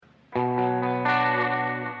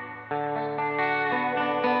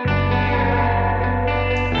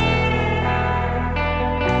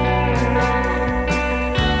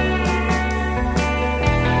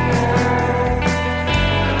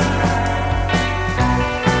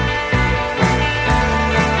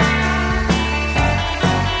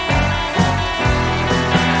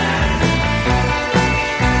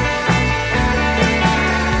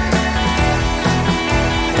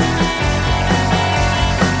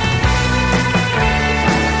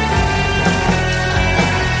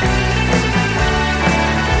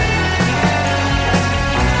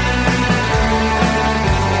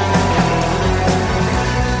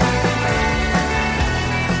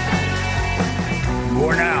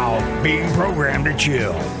Being Programmed to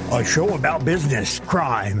Chill, a show about business,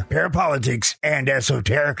 crime, parapolitics, and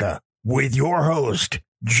esoterica, with your host,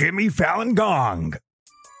 Jimmy Fallon Gong.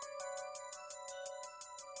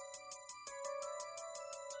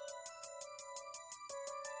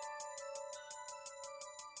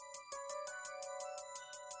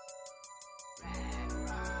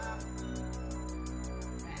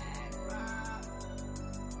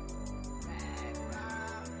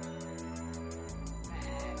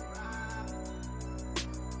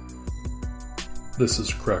 This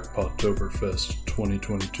is Crackpottoberfest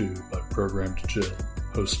 2022 by Programmed to Chill,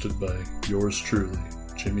 hosted by yours truly,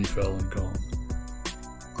 Jimmy Fallon Gong.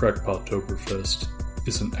 Crackpottoberfest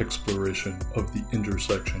is an exploration of the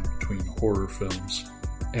intersection between horror films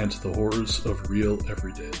and the horrors of real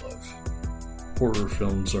everyday life. Horror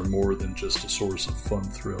films are more than just a source of fun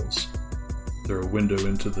thrills. They're a window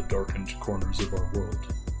into the darkened corners of our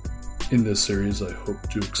world. In this series, I hope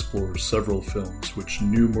to explore several films which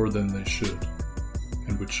knew more than they should,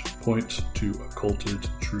 and which point to occulted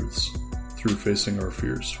truths. Through facing our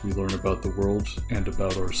fears, we learn about the world and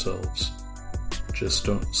about ourselves. Just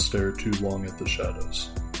don't stare too long at the shadows.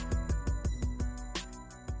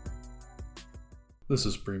 This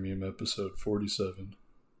is Premium Episode 47.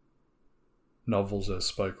 Novels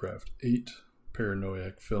as Spycraft 8,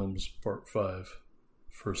 Paranoiac Films Part 5,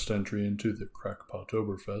 First Entry into the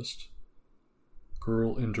Crackpottoberfest,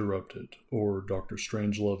 Girl Interrupted, or Dr.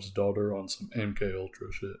 Strangelove's daughter on some MK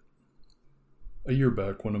Ultra shit. A year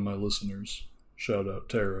back, one of my listeners, shout out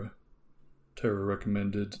Tara,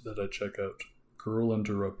 recommended that I check out Girl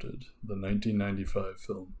Interrupted, the 1995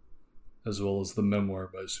 film, as well as the memoir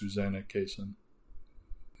by Susanna Kaysen.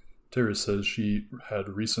 Tara says she had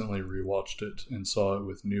recently rewatched it and saw it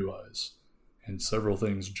with new eyes, and several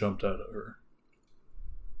things jumped out at her.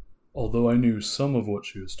 Although I knew some of what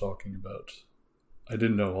she was talking about, I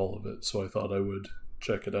didn't know all of it, so I thought I would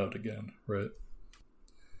check it out again, right?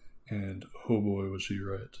 And oh boy, was she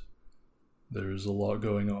right. There's a lot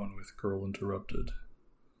going on with Girl Interrupted.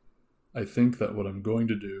 I think that what I'm going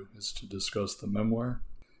to do is to discuss the memoir,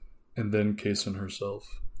 and then Kaysen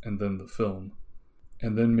herself, and then the film,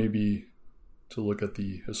 and then maybe to look at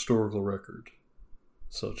the historical record,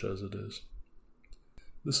 such as it is.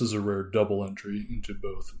 This is a rare double entry into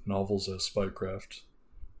both Novels as Spycraft.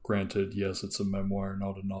 Granted, yes, it's a memoir,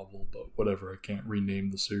 not a novel, but whatever, I can't rename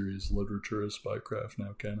the series Literature as Spycraft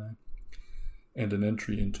now, can I? And an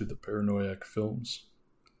entry into the Paranoiac Films.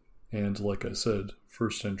 And, like I said,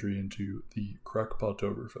 first entry into the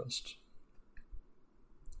Crackpottoberfest.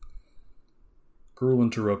 Girl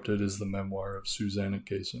Interrupted is the memoir of Susanna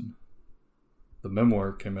Kaysen. The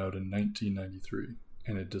memoir came out in 1993,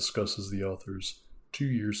 and it discusses the author's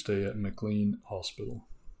 2-year stay at McLean Hospital,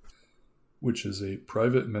 which is a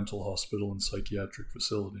private mental hospital and psychiatric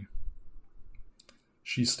facility.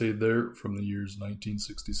 She stayed there from the years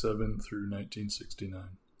 1967 through 1969.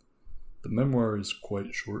 The memoir is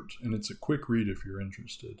quite short, and it's a quick read if you're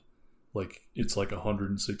interested. It's like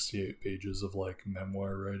 168 pages of,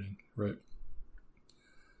 memoir writing, right?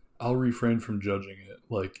 I'll refrain from judging it,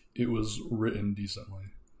 it was written decently.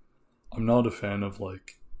 I'm not a fan of,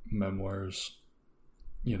 memoirs,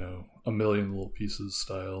 a million little pieces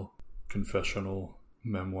style, confessional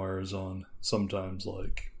memoirs on sometimes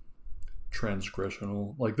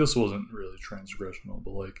transgressional. This wasn't really transgressional,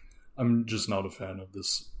 but I'm just not a fan of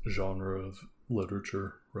this genre of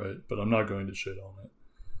literature, right? But I'm not going to shit on it.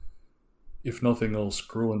 If nothing else,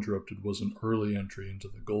 Girl Interrupted was an early entry into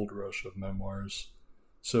the gold rush of memoirs.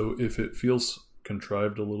 So if it feels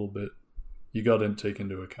contrived a little bit, you gotta take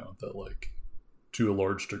into account that to a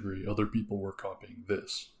large degree, other people were copying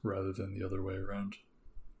this rather than the other way around.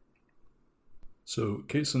 So,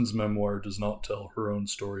 Kaysen's memoir does not tell her own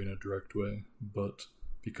story in a direct way, but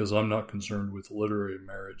because I'm not concerned with literary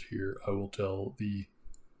merit here, I will tell the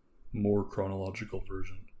more chronological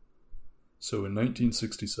version. So, in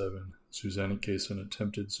 1967, Susanna Kaysen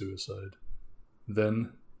attempted suicide.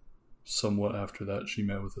 Then, somewhat after that, she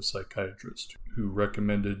met with a psychiatrist who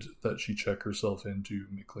recommended that she check herself into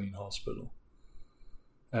McLean Hospital.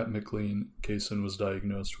 At McLean, Kaysen was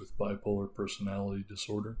diagnosed with bipolar personality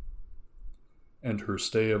disorder, and her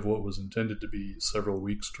stay of what was intended to be several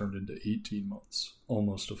weeks turned into 18 months,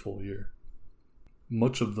 almost a full year.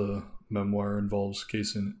 Much of the memoir involves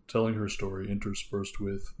Kaysen telling her story interspersed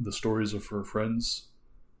with the stories of her friends,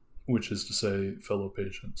 which is to say, fellow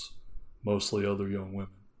patients, mostly other young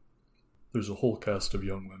women. There's a whole cast of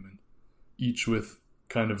young women, each with,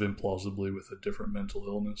 kind of implausibly, with a different mental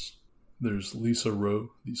illness. There's Lisa Rowe,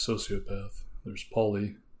 the sociopath. There's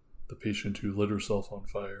Polly, the patient who lit herself on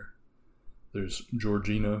fire. There's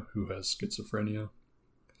Georgina, who has schizophrenia.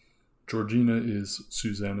 Georgina is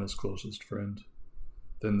Susanna's closest friend.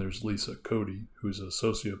 Then there's Lisa Cody, who is also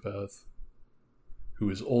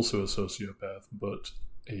a sociopath, but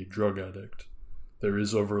a drug addict. There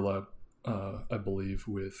is overlap, I believe,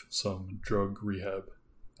 with some drug rehab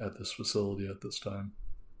at this facility at this time.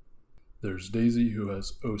 There's Daisy, who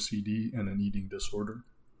has OCD and an eating disorder.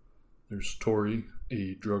 There's Tori,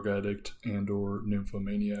 a drug addict and or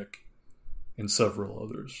nymphomaniac, and several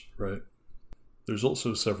others, right? There's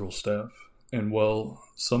also several staff, and while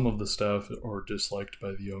some of the staff are disliked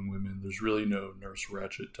by the young women, there's really no Nurse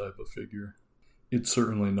Ratched type of figure. It's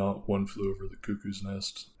certainly not One Flew Over the Cuckoo's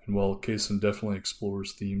Nest, and while Kaysen definitely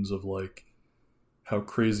explores themes of like, how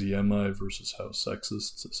crazy am I versus how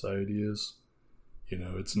sexist society is,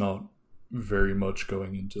 it's not very much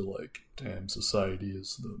going into like, damn, society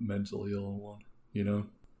is the mentally ill one,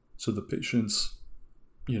 So the patients,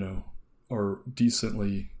 are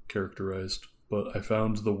decently characterized, but I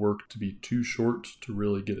found the work to be too short to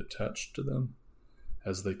really get attached to them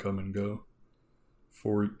as they come and go.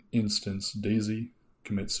 For instance, Daisy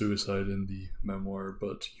commits suicide in the memoir,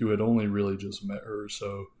 but you had only really just met her,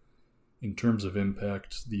 so in terms of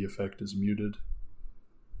impact, the effect is muted.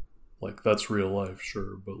 Like, that's real life,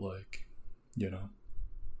 sure, but like,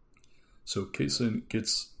 So Kaysen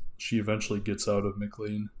she eventually gets out of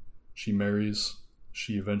McLean. She marries.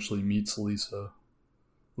 She eventually meets Lisa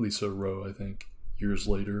Rowe, I think, years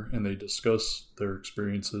later, and they discuss their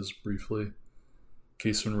experiences briefly.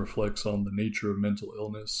 Kaysen reflects on the nature of mental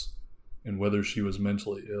illness and whether she was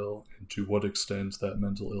mentally ill and to what extent that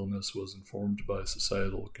mental illness was informed by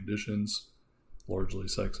societal conditions, largely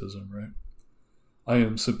sexism, right? I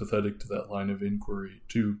am sympathetic to that line of inquiry,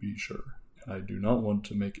 to be sure, and I do not want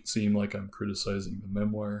to make it seem like I'm criticizing the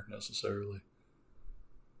memoir necessarily.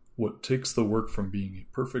 What takes the work from being a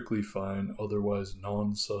perfectly fine, otherwise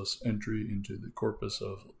non-sus entry into the corpus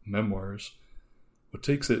of memoirs, what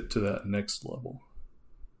takes it to that next level?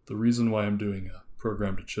 The reason why I'm doing a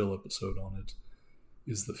Program to Chill episode on it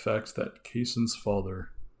is the fact that Kaysen's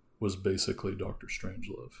father was basically Dr.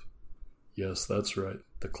 Strangelove. Yes, that's right.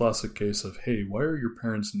 The classic case of, hey, why are your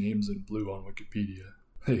parents' names in blue on Wikipedia?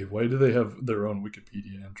 Hey, why do they have their own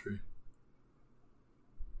Wikipedia entry?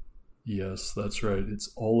 Yes, that's right. It's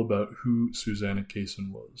all about who Susanna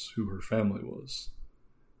Kaysen was, who her family was,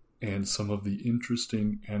 and some of the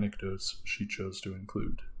interesting anecdotes she chose to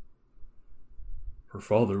include. Her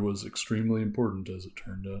father was extremely important, as it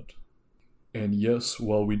turned out. And yes,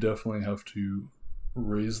 while we definitely have to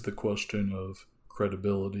raise the question of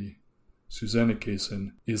credibility, Susanna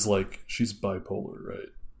Kaysen is like, she's bipolar, right?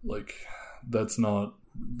 Like, that's not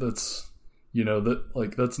the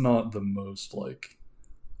most, like,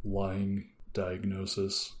 lying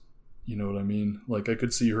diagnosis. You know what I mean? Like, I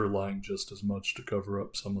could see her lying just as much to cover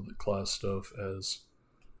up some of the class stuff as,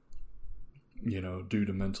 due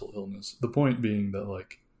to mental illness. The point being that,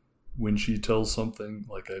 like, when she tells something,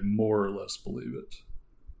 like, I more or less believe it.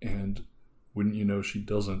 And wouldn't you know, she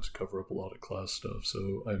doesn't cover up a lot of class stuff.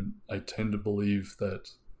 So I tend to believe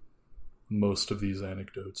that most of these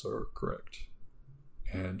anecdotes are correct.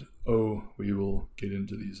 And, we will get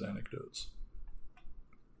into these anecdotes.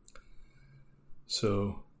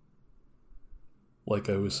 So, like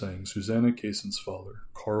I was saying, Susanna Kaysen's father,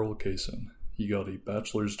 Carl Kaysen, he got a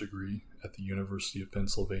bachelor's degree at the University of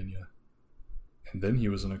Pennsylvania, and then he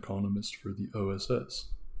was an economist for the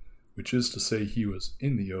OSS, which is to say he was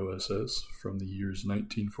in the OSS from the years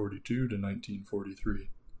 1942 to 1943.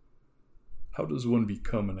 How does one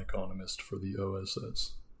become an economist for the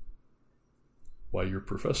OSS? Why, your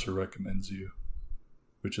professor recommends you,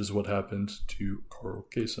 which is what happened to Carl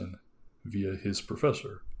Kaysen via his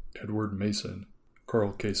professor, Edward Mason.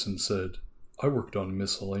 Carl Kaysen said, I worked on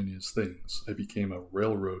miscellaneous things. I became a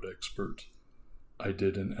railroad expert. I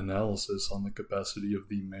did an analysis on the capacity of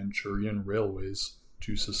the Manchurian railways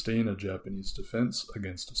to sustain a Japanese defense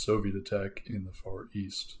against a Soviet attack in the Far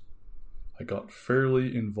East. I got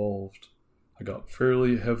fairly heavily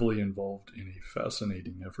involved in a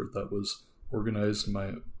fascinating effort that was organized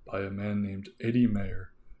by a man named Eddie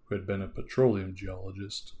Mayer, who had been a petroleum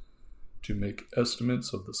geologist, to make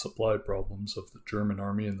estimates of the supply problems of the German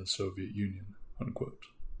army and the Soviet Union, unquote.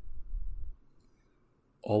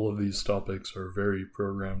 All of these topics are very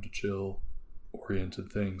Program to Chill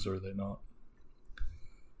oriented things, are they not?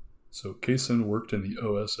 So Kaysen worked in the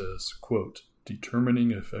OSS, quote,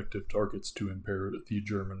 determining effective targets to impair the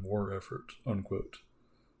German war effort, unquote,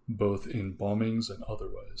 both in bombings and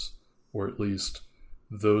otherwise, or at least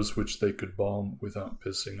those which they could bomb without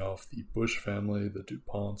pissing off the Bush family, the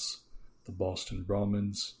DuPonts, the Boston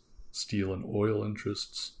Brahmins, steel and oil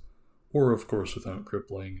interests, or of course without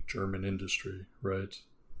crippling German industry, right?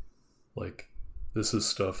 Like, this is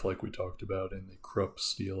stuff like we talked about in the Krupp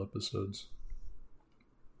Steel episodes.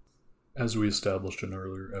 As we established in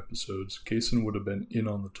earlier episodes, Kaysen would have been in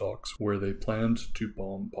on the talks where they planned to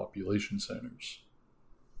bomb population centers,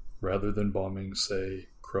 rather than bombing, say,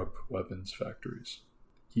 Krupp weapons factories.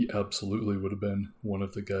 He absolutely would have been one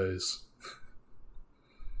of the guys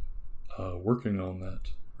working on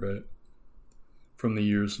that, right? From the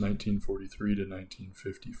years 1943 to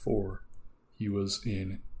 1954, he was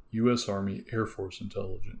in U.S. Army Air Force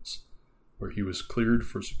Intelligence, where he was cleared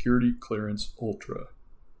for Security Clearance Ultra,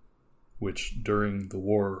 which during the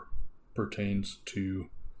war pertained to,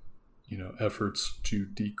 efforts to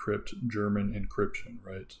decrypt German encryption,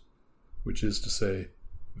 right? Which is to say,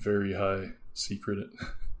 very high secret,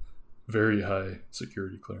 very high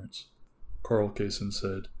security clearance. Karl Kaysen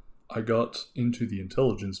said, "I got into the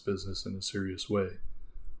intelligence business in a serious way.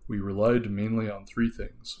 We relied mainly on three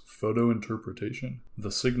things: photo interpretation,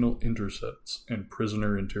 the signal intercepts, and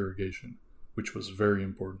prisoner interrogation, which was very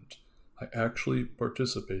important. I actually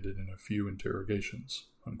participated in a few interrogations,"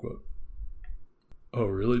 unquote. Oh,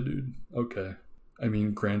 really, dude? Okay. I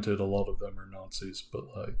mean, granted, a lot of them are Nazis, but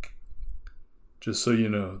just so you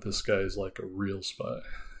know, this guy is like a real spy.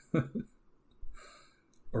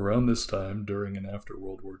 Around this time, during and after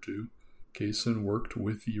World War II, Kaysen worked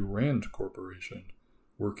with the RAND Corporation,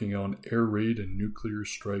 working on air raid and nuclear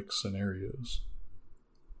strike scenarios.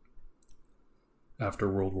 After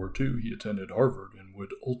World War II, he attended Harvard and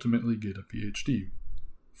would ultimately get a PhD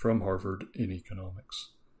from Harvard in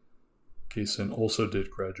economics. Kaysen also did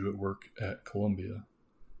graduate work at Columbia.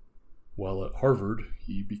 While at Harvard,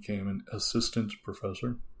 he became an assistant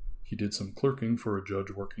professor. He did some clerking for a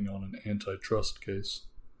judge working on an antitrust case,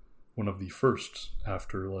 one of the first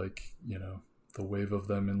after, the wave of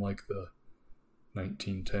them in, the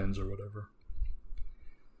 1910s or whatever.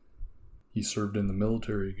 He served in the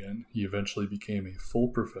military again. He eventually became a full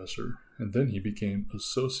professor, and then he became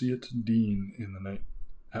associate dean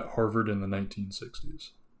at Harvard in the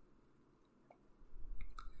 1960s.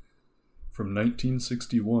 From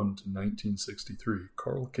 1961 to 1963,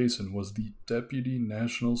 Karl Kaysen was the Deputy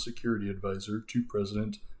National Security Advisor to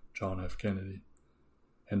President John F. Kennedy,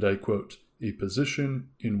 and I quote, "a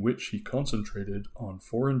position in which he concentrated on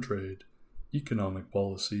foreign trade, economic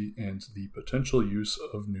policy, and the potential use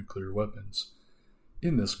of nuclear weapons.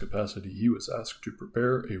 In this capacity, he was asked to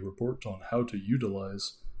prepare a report on how to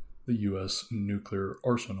utilize the U.S. nuclear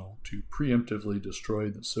arsenal to preemptively destroy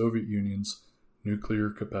the Soviet Union's nuclear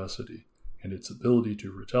capacity and its ability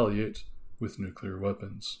to retaliate with nuclear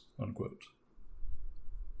weapons," unquote.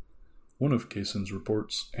 One of Kaysen's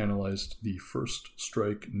reports analyzed the first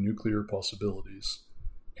strike nuclear possibilities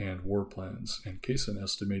and war plans, and Kaysen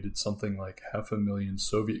estimated something like 500,000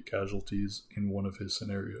 Soviet casualties in one of his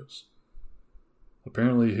scenarios.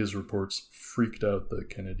 Apparently his reports freaked out the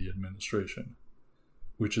Kennedy administration,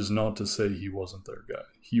 which is not to say he wasn't their guy.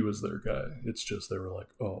 He was their guy. It's just they were like,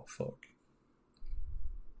 oh, fuck.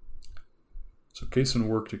 So Kaysen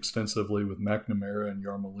worked extensively with McNamara and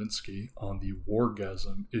Yarmolinsky on the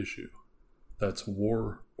wargasm issue. That's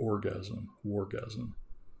wargasm.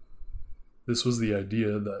 This was the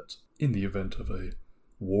idea that, in the event of a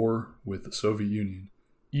war with the Soviet Union,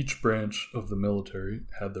 each branch of the military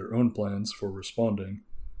had their own plans for responding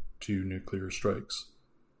to nuclear strikes,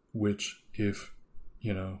 which, if,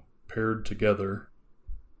 paired together,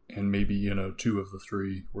 and maybe, two of the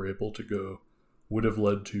three were able to go, would have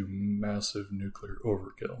led to massive nuclear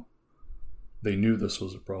overkill. They knew this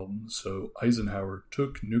was a problem, so Eisenhower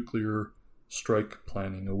took nuclear strike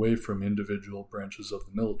planning away from individual branches of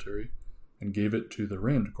the military and gave it to the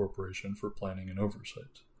RAND Corporation for planning and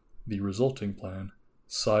oversight. The resulting plan,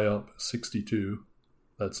 SIOP 62,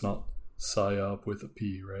 that's not SIOP with a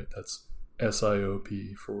P, right? That's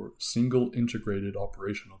SIOP for Single Integrated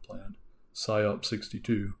Operational Plan, SIOP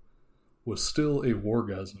 62, was still a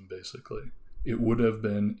wargasm, basically. It would have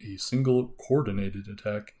been a single coordinated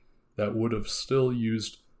attack that would have still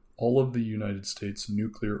used all of the United States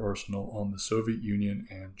nuclear arsenal on the Soviet Union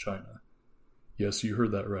and China. Yes, you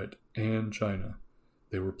heard that right, and China.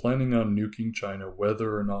 They were planning on nuking China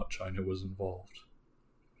whether or not China was involved.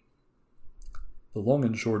 The long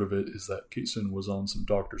and short of it is that Kaysen was on some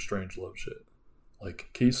Dr. Strangelove shit.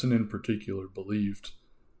 Kaysen in particular believed,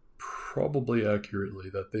 probably accurately,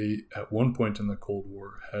 that they, at one point in the Cold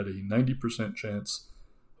War, had a 90% chance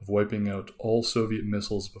of wiping out all Soviet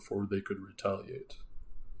missiles before they could retaliate.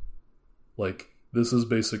 This is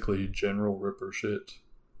basically General Ripper shit,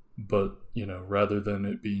 but, rather than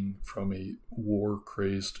it being from a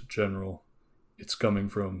war-crazed general, it's coming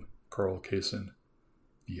from Karl Kaysen,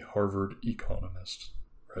 the Harvard economist,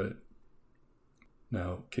 right?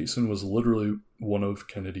 Now, Kaysen was literally one of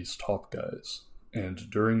Kennedy's top guys, and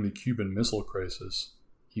during the Cuban Missile Crisis,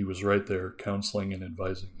 he was right there counseling and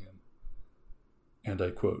advising him. And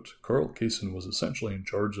I quote, Karl Kaysen was essentially in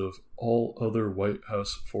charge of all other White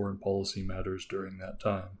House foreign policy matters during that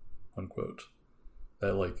time, unquote.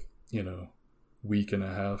 That week and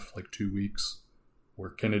a half, 2 weeks,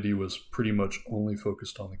 where Kennedy was pretty much only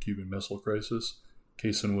focused on the Cuban Missile Crisis,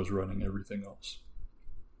 Kaysen was running everything else.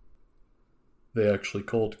 They actually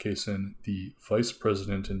called Kaysen the vice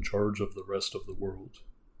president in charge of the rest of the world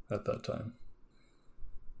at that time.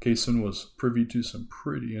 Kaysen was privy to some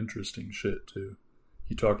pretty interesting shit, too.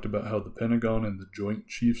 He talked about how the Pentagon and the Joint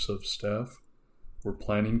Chiefs of Staff were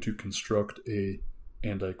planning to construct a,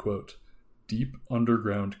 and I quote, deep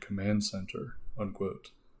underground command center,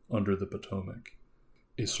 unquote, under the Potomac.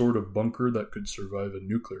 A sort of bunker that could survive a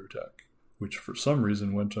nuclear attack, which for some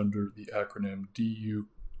reason went under the acronym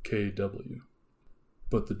DUKW.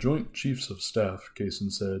 But the Joint Chiefs of Staff,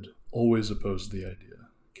 Kaysen said, always opposed the idea.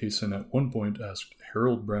 Kaysen at one point asked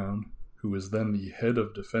Harold Brown, who was then the head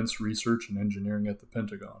of Defense Research and Engineering at the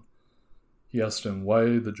Pentagon. He asked him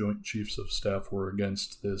why the Joint Chiefs of Staff were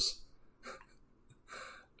against this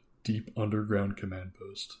deep underground command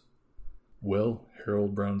post. Well,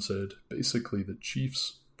 Harold Brown said, basically the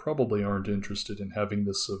chiefs probably aren't interested in having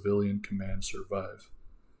the civilian command survive.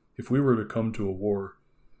 If we were to come to a war,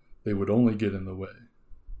 they would only get in the way,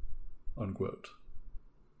 unquote.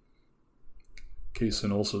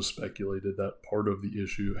 Kaysen also speculated that part of the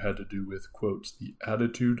issue had to do with, quote, the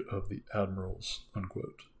attitude of the admirals,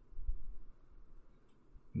 unquote.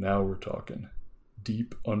 Now we're talking.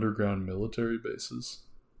 Deep underground military bases,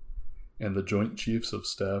 and the Joint Chiefs of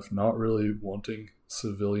Staff not really wanting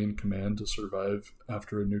civilian command to survive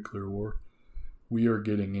after a nuclear war. We are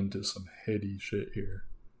getting into some heady shit here.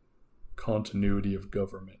 Continuity of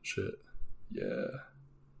government shit. Yeah.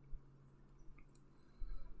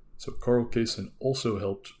 So Karl Kaysen also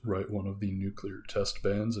helped write one of the nuclear test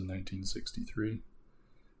bans in 1963.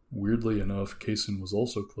 Weirdly enough, Kaysen was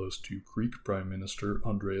also close to Greek Prime Minister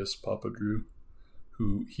Andreas Papadou,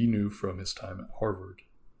 who he knew from his time at Harvard.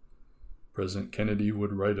 President Kennedy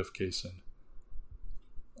would write of Kaysen.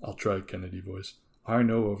 I'll try Kennedy voice. I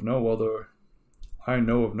know of no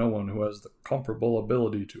one who has the comparable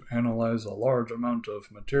ability to analyze a large amount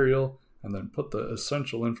of material and then put the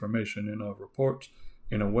essential information in a report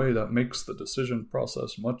in a way that makes the decision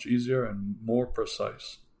process much easier and more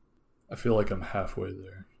precise. I feel like I'm halfway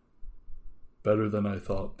there. Better than I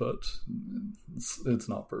thought, but it's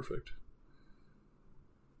not perfect.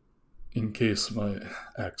 In case my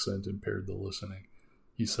accent impaired the listening,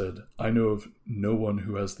 he said, I know of no one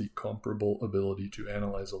who has the comparable ability to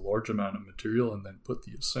analyze a large amount of material and then put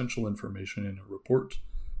the essential information in a report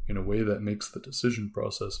in a way that makes the decision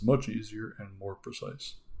process much easier and more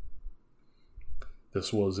precise.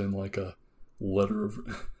 This was in a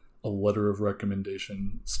letter of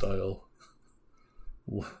recommendation style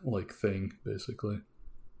thing, basically.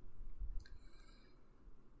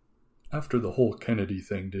 After the whole Kennedy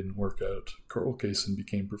thing didn't work out, Karl Kaysen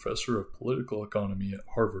became professor of political economy at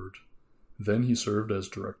Harvard. Then he served as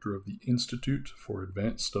director of the Institute for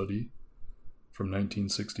Advanced Study from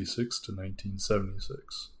 1966 to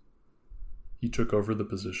 1976. He took over the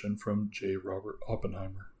position from J. Robert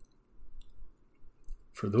Oppenheimer.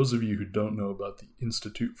 For those of you who don't know about the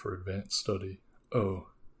Institute for Advanced Study, now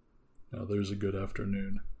there's a good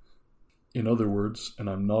afternoon. In other words, and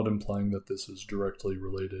I'm not implying that this is directly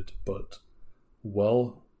related, but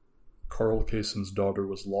while Karl Kaysen's daughter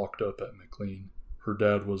was locked up at McLean, her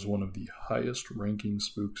dad was one of the highest-ranking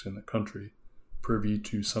spooks in the country, privy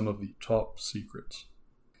to some of the top secrets.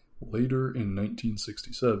 Later in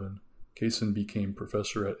 1967, Kaysen became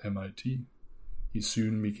professor at MIT. He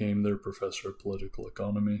soon became their professor of political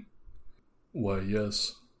economy. Why,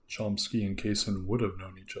 yes, Chomsky and Kaysen would have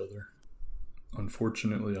known each other.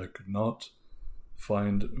 Unfortunately, I could not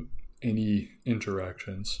find any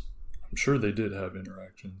interactions. I'm sure they did have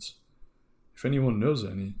interactions. If anyone knows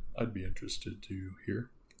any, I'd be interested to hear.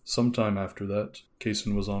 Sometime after that,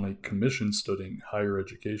 Kaysen was on a commission studying higher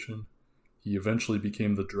education. He eventually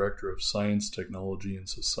became the director of Science, Technology, and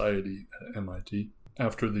Society at MIT.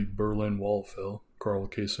 After the Berlin Wall fell, Karl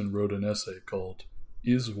Kaysen wrote an essay called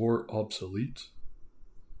Is War Obsolete?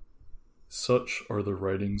 Such are the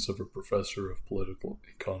writings of a professor of political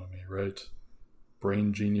economy, right?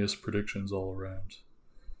 Brain genius predictions all around.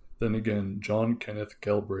 Then again, John Kenneth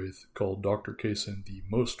Galbraith called Dr. Kaysen the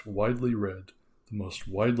most widely read, the most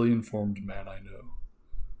widely informed man I know.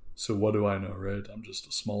 So what do I know, right? I'm just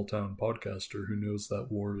a small-town podcaster who knows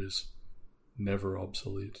that war is never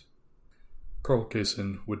obsolete. Karl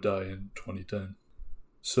Kaysen would die in 2010.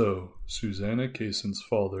 So, Susanna Kaysen's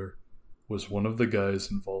father was one of the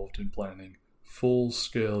guys involved in planning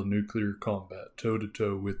full-scale nuclear combat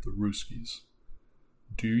toe-to-toe with the Ruskies.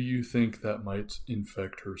 Do you think that might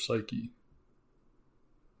infect her psyche?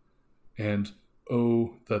 And,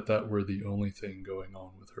 oh, that were the only thing going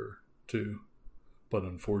on with her, too. But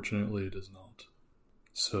unfortunately it is not.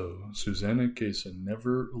 So, Susanna Kaysen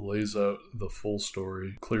never lays out the full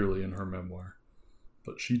story clearly in her memoir,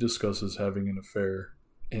 but she discusses having an affair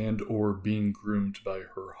and or being groomed by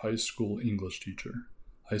her high school English teacher.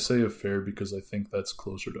 I say affair because I think that's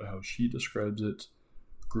closer to how she describes it.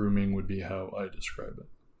 Grooming would be how I describe it.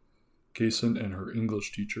 Kaysen and her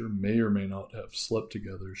English teacher may or may not have slept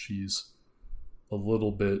together. She's a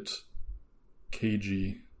little bit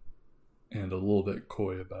cagey and a little bit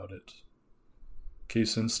coy about it.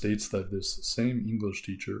 Kaysen states that this same English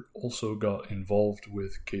teacher also got involved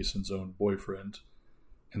with Kaysen's own boyfriend,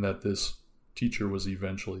 and that this teacher was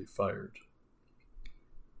eventually fired.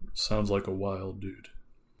 Sounds like a wild dude.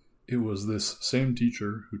 It was this same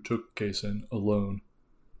teacher who took Kaysen alone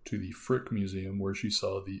to the Frick Museum where she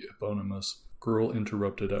saw the eponymous Girl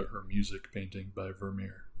Interrupted at Her Music painting by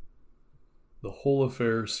Vermeer. The whole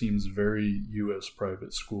affair seems very U.S.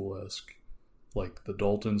 private school-esque, like the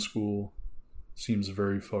Dalton School. Seems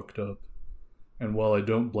very fucked up. And while I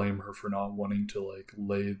don't blame her for not wanting to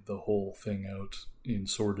lay the whole thing out in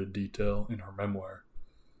sordid detail in her memoir,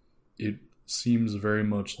 it seems very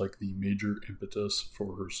much like the major impetus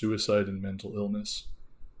for her suicide and mental illness,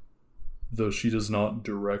 though she does not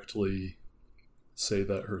directly say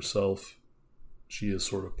that herself. She is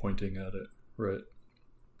sort of pointing at it, right?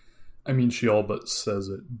 I mean, she all but says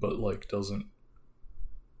it, but doesn't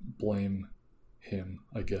blame him,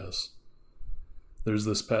 I guess. There's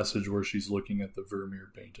this passage where she's looking at the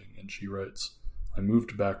Vermeer painting, and she writes, "I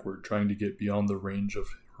moved backward, trying to get beyond the range of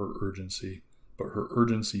her urgency, but her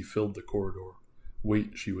urgency filled the corridor.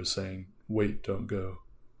 Wait, she was saying, wait, don't go.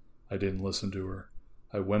 I didn't listen to her.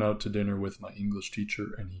 I went out to dinner with my English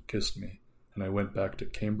teacher, and he kissed me, and I went back to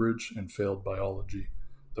Cambridge and failed biology,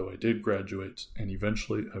 though I did graduate, and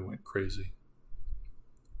eventually I went crazy."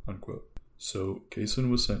 Unquote. So,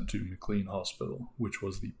 Kaysen was sent to McLean Hospital, which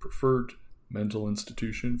was the preferred mental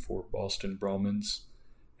institution for Boston Brahmins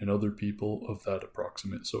and other people of that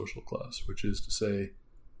approximate social class, which is to say,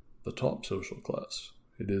 the top social class.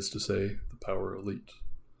 It is to say, the power elite.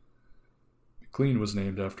 McLean was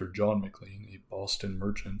named after John McLean, a Boston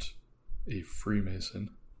merchant, a Freemason,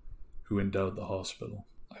 who endowed the hospital.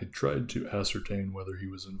 I tried to ascertain whether he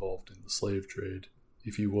was involved in the slave trade.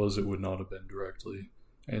 If he was, it would not have been directly.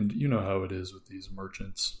 And you know how it is with these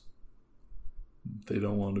merchants. They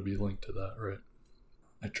don't want to be linked to that, right?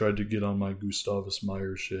 I tried to get on my Gustavus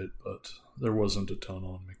Meyer shit, but there wasn't a ton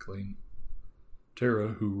on McLean.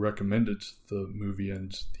 Tara, who recommended the movie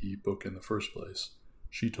and the book in the first place,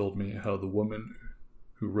 she told me how the woman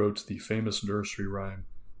who wrote the famous nursery rhyme,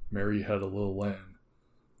 "Mary Had a Little Lamb,"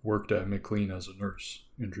 worked at McLean as a nurse,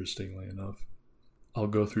 interestingly enough. I'll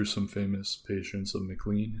go through some famous patients of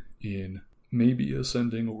McLean in maybe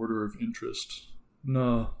ascending order of interest.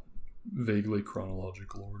 No, vaguely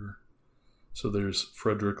chronological order. So there's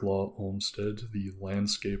Frederick Law Olmsted, the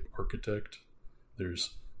landscape architect.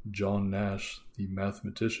 There's John Nash, the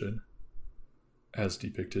mathematician, as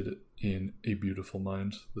depicted in A Beautiful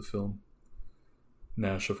Mind, the film.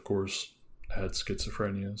 Nash, of course, had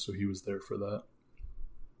schizophrenia, so he was there for that.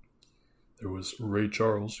 There was Ray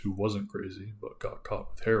Charles, who wasn't crazy, but got caught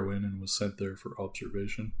with heroin and was sent there for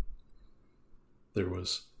observation. There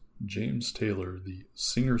was James Taylor, the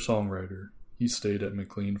singer-songwriter. He stayed at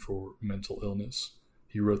McLean for mental illness.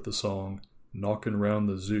 He wrote the song "Knockin' Round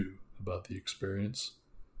the Zoo" about the experience.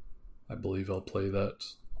 I believe I'll play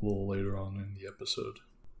that a little later on in the episode.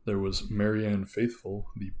 There was Marianne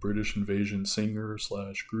Faithfull, the British invasion singer /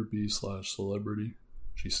 groupie / celebrity.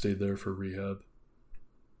 She stayed there for rehab.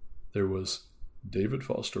 There was David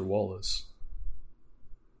Foster Wallace.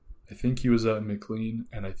 I think he was at McLean,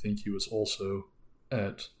 and I think he was also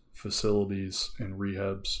at facilities and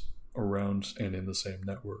rehabs around and in the same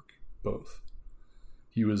network, both.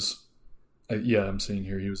 He was, I'm seeing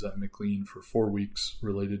here, he was at McLean for 4 weeks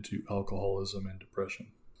related to alcoholism and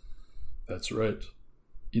depression. That's right.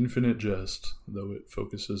 Infinite Jest, though it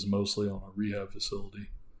focuses mostly on a rehab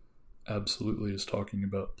facility, absolutely is talking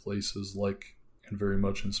about places like and very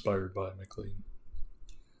much inspired by McLean.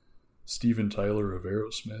 Steven Tyler of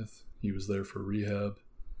Aerosmith, he was there for rehab.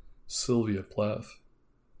 Sylvia Plath,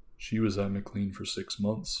 she was at McLean for 6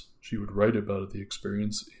 months. She would write about the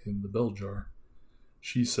experience in The Bell Jar.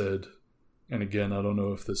 She said, and again, I don't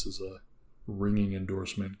know if this is a ringing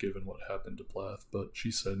endorsement given what happened to Plath, but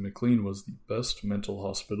she said McLean was the best mental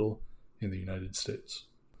hospital in the United States.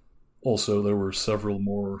 Also, there were several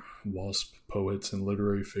more WASP poets and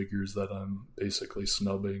literary figures that I'm basically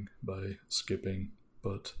snubbing by skipping,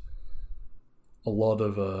 but a lot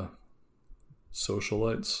of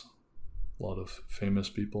socialites, a lot of famous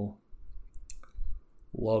people,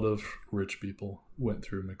 a lot of rich people went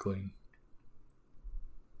through McLean.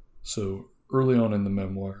 So, early on in the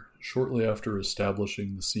memoir, shortly after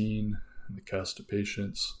establishing the scene and the cast of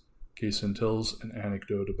patients, Kaysen tells an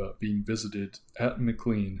anecdote about being visited at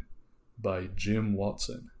McLean by Jim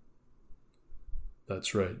Watson.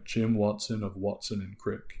 That's right, Jim Watson of Watson and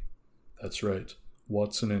Crick. That's right,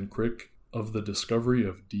 Watson and Crick of the discovery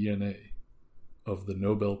of DNA, of the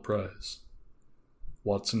Nobel Prize.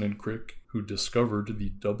 Watson and Crick, who discovered the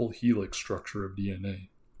double helix structure of DNA.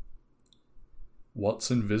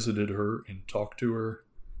 Watson visited her and talked to her.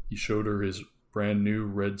 He showed her his brand new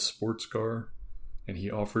red sports car, and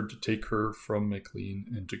he offered to take her from McLean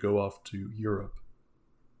and to go off to Europe,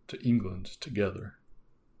 to England together,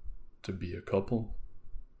 to be a couple.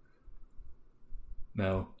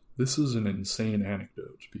 Now, this is an insane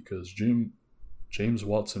anecdote because James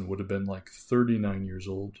Watson would have been like 39 years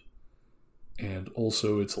old, and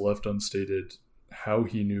also it's left unstated how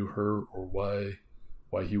he knew her or why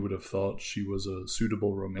he would have thought she was a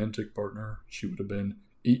suitable romantic partner. She would have been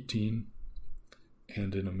 18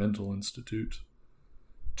 and in a mental institute.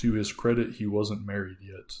 To his credit, he wasn't married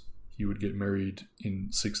yet. He would get married in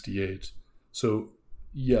 68. So,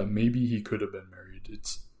 yeah, maybe he could have been married.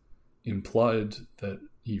 It's implied that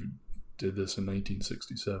he did this in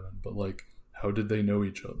 1967, but, like, how did they know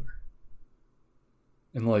each other?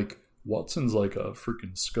 And, like, Watson's like a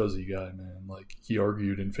freaking scuzzy guy, man. Like, he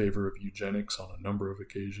argued in favor of eugenics on a number of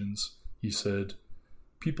occasions. He said,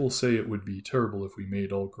 "People say it would be terrible if we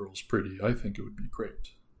made all girls pretty. I think it would be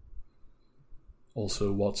great."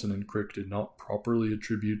 Also, Watson and Crick did not properly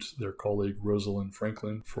attribute their colleague Rosalind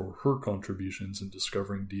Franklin for her contributions in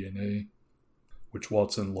discovering DNA, which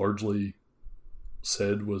Watson largely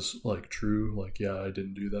said was, like, true. Like, yeah, I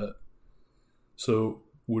didn't do that. So,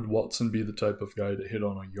 would Watson be the type of guy to hit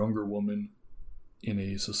on a younger woman in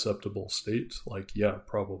a susceptible state? Like, yeah,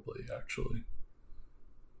 probably, actually.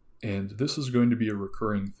 And this is going to be a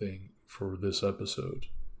recurring thing for this episode.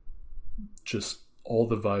 Just all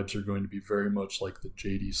the vibes are going to be very much like the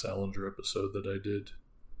J.D. Salinger episode that I did.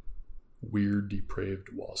 Weird, depraved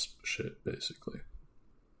WASP shit, basically.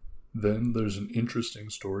 Then there's an interesting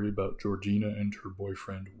story about Georgina and her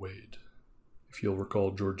boyfriend Wade. If you'll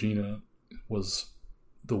recall, Georgina was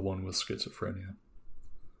the one with schizophrenia.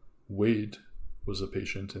 Wade was a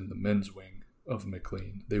patient in the men's wing of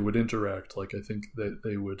McLean. They would interact, like, I think that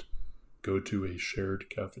they would go to a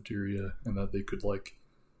shared cafeteria and that they could, like,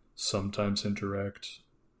 sometimes interact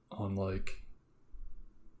on, like,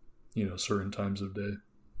 you know, certain times of day.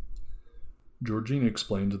 Georgina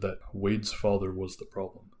explained that Wade's father was the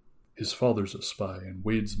problem. His father's a spy, and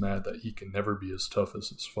Wade's mad that he can never be as tough as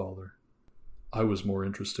his father. I was more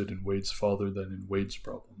interested in Wade's father than in Wade's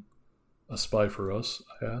problem. "A spy for us?"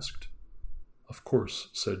 I asked. "Of course,"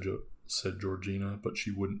 said Georgina, but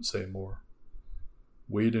she wouldn't say more.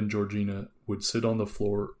 Wade and Georgina would sit on the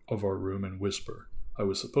floor of our room and whisper. I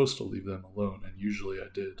was supposed to leave them alone, and usually I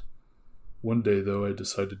did. One day, though, I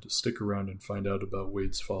decided to stick around and find out about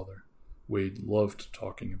Wade's father. Wade loved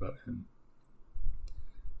talking about him.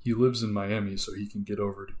 "He lives in Miami so he can get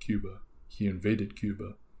over to Cuba. He invaded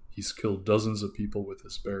Cuba. He's killed dozens of people with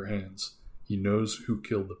his bare hands. He knows who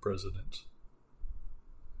killed the president."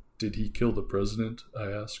 "Did he kill the president?"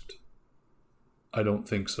 I asked. "I don't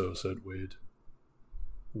think so," said Wade.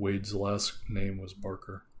 Wade's last name was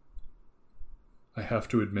Barker. I have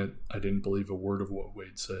to admit I didn't believe a word of what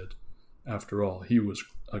Wade said. After all, he was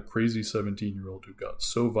a crazy 17-year-old who got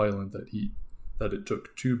so violent that it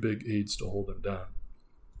took 2 big aides to hold him down.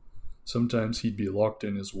 Sometimes he'd be locked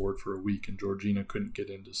in his ward for a week and Georgina couldn't get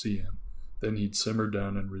in to see him. Then he'd simmer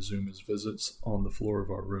down and resume his visits on the floor of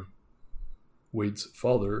our room. Wade's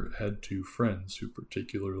father had 2 friends who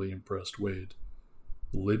particularly impressed Wade,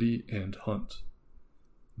 Liddy and Hunt.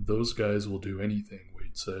 "Those guys will do anything,"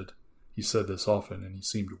 Wade said. He said this often and he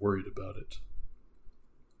seemed worried about it.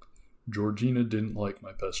 Georgina didn't like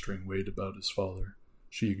my pestering Wade about his father.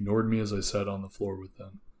 She ignored me as I sat on the floor with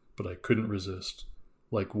them, but I couldn't resist.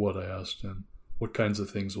 "Like what?" I asked him. "What kinds of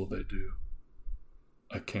things will they do?"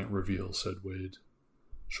 "I can't reveal," said Wade.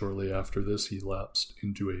 Shortly after this, he lapsed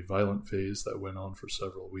into a violent phase that went on for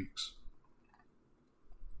several weeks.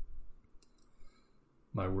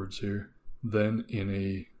 My words here. Then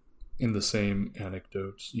in the same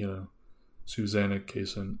anecdotes, Susanna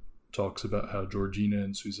Kaysen talks about how Georgina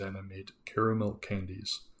and Susanna made caramel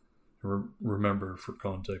candies. Remember, for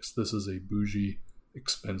context, this is a bougie,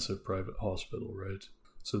 expensive private hospital, right?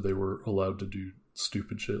 So they were allowed to do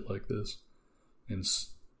stupid shit like this. And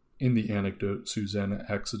in the anecdote, Susanna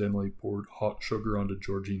accidentally poured hot sugar onto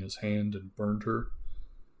Georgina's hand and burned her.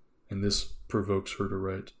 And this provokes her to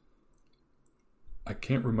write. I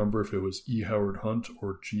can't remember if it was E. Howard Hunt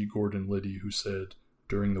or G. Gordon Liddy who said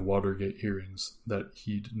during the Watergate hearings that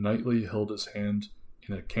he'd nightly held his hand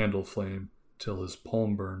in a candle flame till his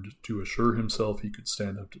palm burned to assure himself he could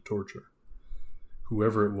stand up to torture.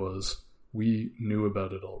 Whoever it was, we knew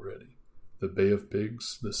about it already. The Bay of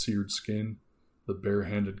Pigs, the seared skin, the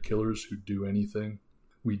bare-handed killers who'd do anything.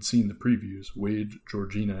 We'd seen the previews, Wade,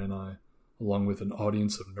 Georgina, and I, along with an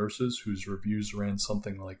audience of nurses whose reviews ran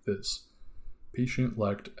something like this. Patient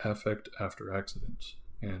lacked affect after accident,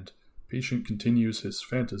 and patient continues his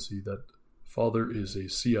fantasy that father is a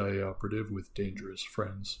CIA operative with dangerous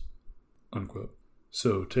friends. Unquote.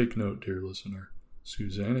 So, take note, dear listener.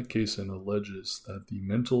 Susanna Kaysen alleges that the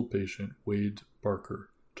mental patient, Wade Barker,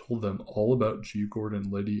 told them all about G. Gordon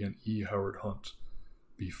Liddy and E. Howard Hunt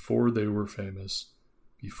before they were famous,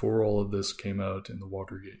 before all of this came out in the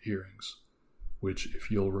Watergate hearings, which,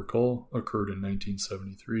 if you'll recall, occurred in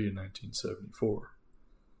 1973 and 1974.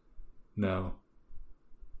 Now,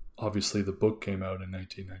 obviously the book came out in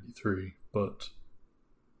 1993, but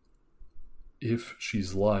if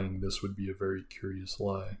she's lying, this would be a very curious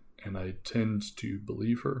lie, and I tend to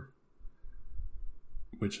believe her,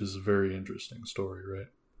 which is a very interesting story, right?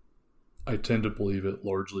 I tend to believe it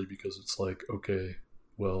largely because it's like, okay,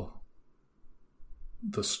 well,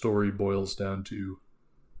 the story boils down to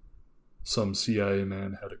some CIA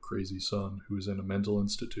man had a crazy son who was in a mental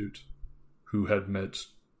institute who had met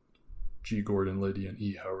G. Gordon Liddy and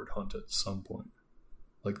E. Howard Hunt at some point.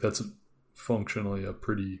 Like, that's functionally a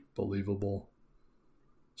pretty believable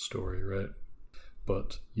story, right?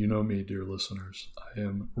 But you know me, dear listeners, I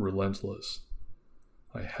am relentless.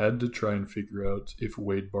 I had to try and figure out if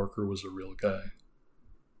Wade Barker was a real guy.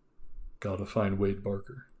 Gotta find Wade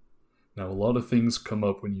Barker. Now, a lot of things come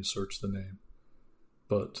up when you search the name,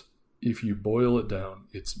 but if you boil it down,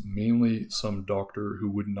 it's mainly some doctor who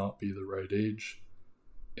would not be the right age,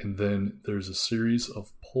 and then there's a series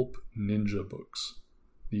of pulp ninja books,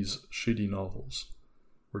 these shitty novels.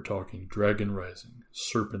 We're talking Dragon Rising,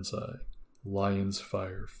 Serpent's Eye, Lion's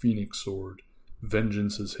Fire, Phoenix Sword,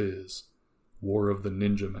 Vengeance is His, War of the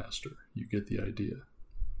Ninja Master. You get the idea.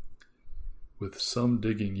 With some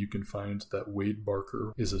digging, you can find that Wade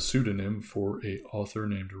Barker is a pseudonym for an author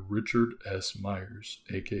named Richard S. Myers,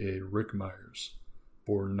 aka Rick Myers,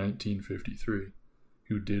 born 1953,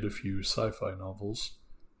 who did a few sci-fi novels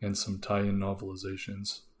and some tie-in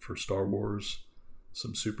novelizations for Star Wars,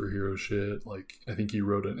 some superhero shit, like I think he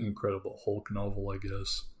wrote an Incredible Hulk novel, I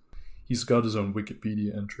guess. He's got his own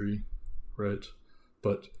Wikipedia entry, right?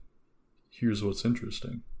 But here's what's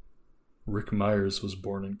interesting. Rick Myers was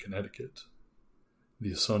born in Connecticut,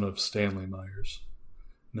 the son of Stanley Myers.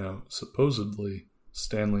 Now, supposedly,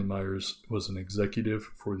 Stanley Myers was an executive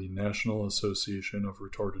for the National Association of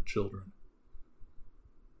Retarded Children,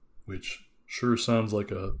 which sure sounds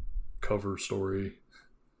like a cover story.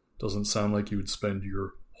 Doesn't sound like you would spend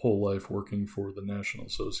your whole life working for the National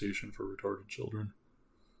Association for Retarded Children.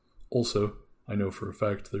 Also, I know for a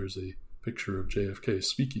fact there's a picture of JFK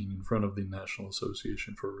speaking in front of the National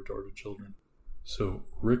Association for Retarded Children. So,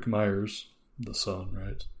 Rick Myers, the son,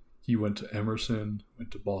 right? He went to Emerson,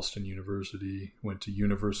 went to Boston University, went to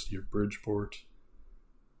University of Bridgeport.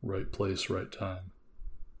 Right place, right time.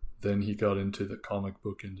 Then he got into the comic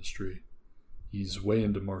book industry. He's way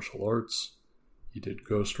into martial arts. He did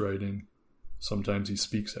ghostwriting. Sometimes he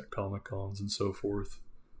speaks at Comic-Cons and so forth.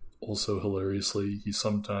 Also, hilariously, he's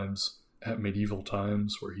sometimes at medieval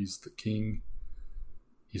times where he's the king.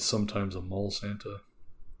 He's sometimes a mall Santa.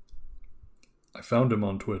 I found him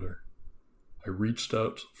on Twitter. I reached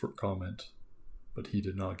out for comment, but he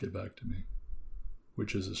did not get back to me,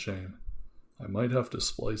 which is a shame. I might have to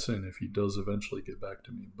splice in if he does eventually get back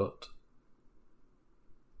to me, but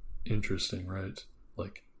interesting, right?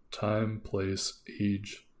 Like, time, place,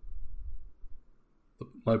 age.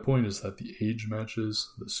 My point is that the age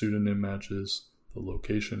matches, the pseudonym matches, the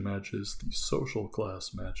location matches, the social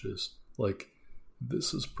class matches. Like,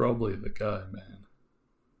 this is probably the guy, man.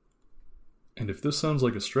 And if this sounds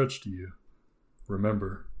like a stretch to you,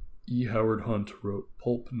 remember, E. Howard Hunt wrote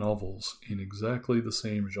pulp novels in exactly the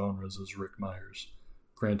same genres as Rick Myers.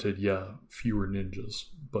 Granted, yeah, fewer ninjas,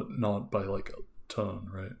 but not by like a ton,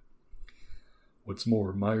 right? What's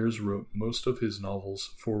more, Myers wrote most of his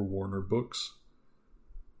novels for Warner Books,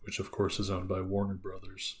 which of course is owned by Warner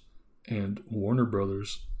Brothers, And Warner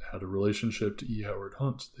Brothers had a relationship to E. Howard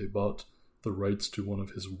Hunt. They bought the rights to one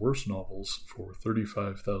of his worst novels for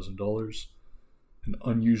 $35,000, an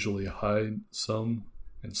unusually high sum,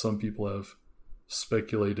 and some people have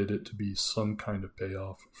speculated it to be some kind of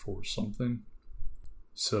payoff for something.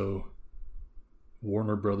 So,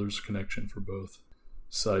 Warner Brothers connection for both.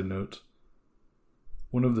 Side note,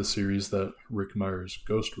 one of the series that Rick Myers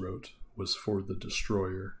ghost wrote was for the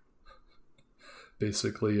Destroyer.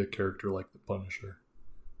 Basically a character like the Punisher.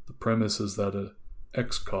 The premise is that a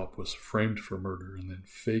ex-cop was framed for murder and then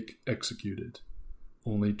fake executed,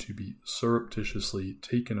 only to be surreptitiously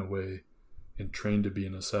taken away and trained to be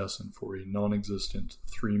an assassin for a non-existent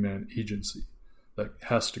three-man agency that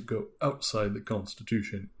has to go outside the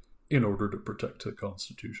Constitution in order to protect the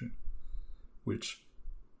Constitution. Which,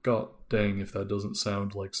 god dang if that doesn't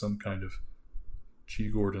sound like some kind of G.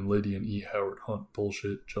 Gordon Liddy and E. Howard Hunt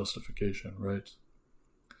bullshit justification, right?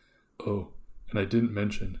 Oh, and I didn't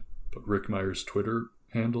mention, but Rick Myers' Twitter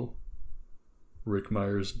handle? Rick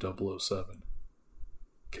Myers 007.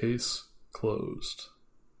 Case closed.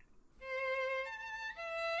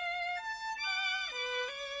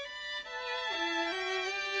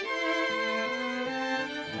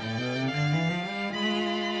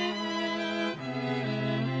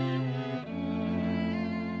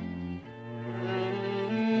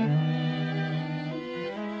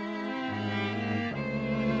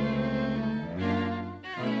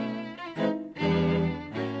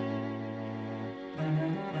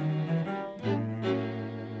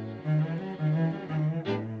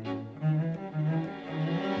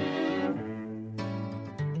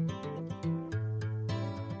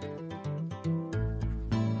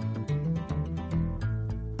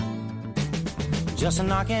 Just a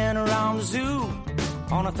knocking around the zoo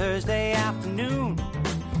on a Thursday afternoon.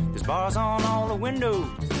 There's bars on all the windows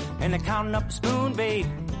and they're counting up the spoon, babe.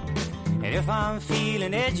 And if I'm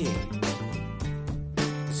feeling edgy,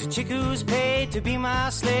 there's a chick who's paid to be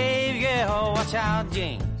my slave. Yeah, oh, watch out,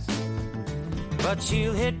 James. But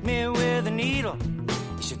she'll hit me with a needle.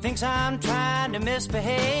 She thinks I'm trying to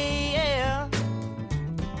misbehave. Yeah.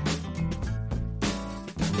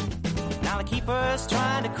 Now the keeper's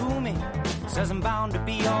trying to cool me. Says I'm bound to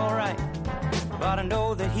be alright, but I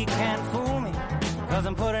know that he can't fool me, cause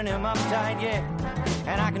I'm putting him uptight, yeah,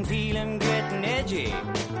 and I can feel him getting edgy.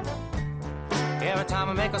 Every time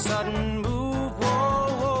I make a sudden move, whoa,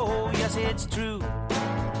 whoa, yes it's true,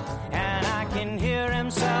 and I can hear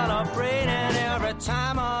him celebrating every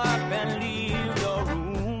time I up and leave the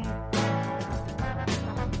room.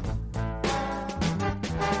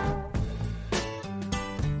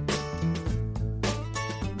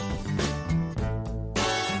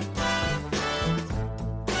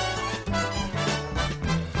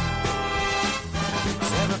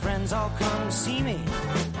 All come to see me,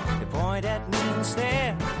 they point at me and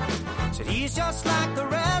stare. Said he's just like the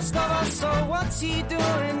rest of us, so what's he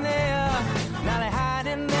doing there? Now they hide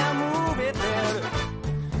in their movie theater,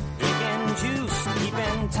 drinking juice,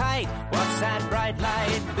 keeping tight. What's that bright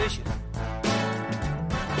light, Bishop?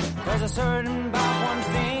 Cause I'm certain about one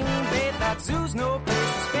thing, babe, that zoo's no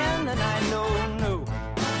place to spend the night, no, no.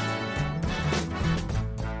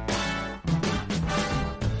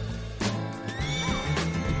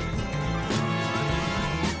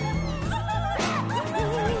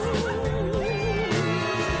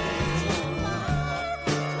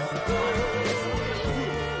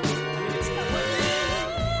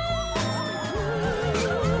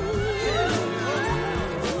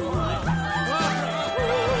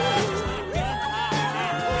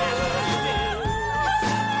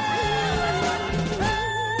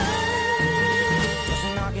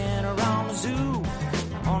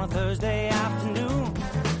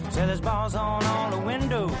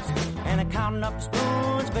 Counting up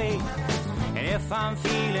spoons, babe. And if I'm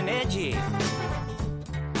feeling edgy,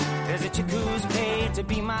 there's a chick who's paid to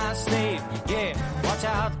be my slave. Yeah, watch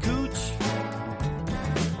out, cooch.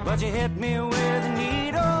 But you hit me with a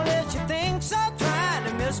needle that you think's I'm trying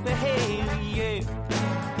to misbehave. Yeah.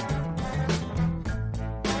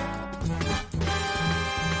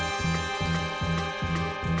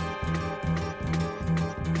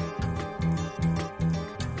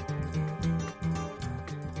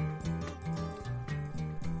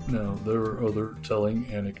 Now, there are other telling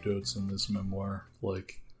anecdotes in this memoir,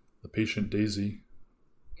 like the patient Daisy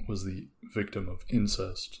was the victim of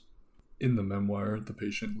incest. In the memoir, the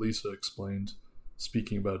patient Lisa explained,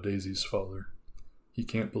 speaking about Daisy's father, he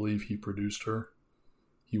can't believe he produced her.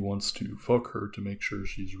 He wants to fuck her to make sure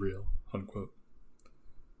she's real, unquote.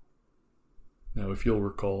 Now, if you'll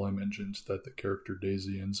recall, I mentioned that the character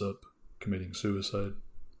Daisy ends up committing suicide.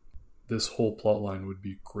 this whole plotline would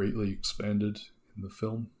be greatly expanded in the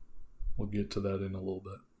film. We'll get to that in a little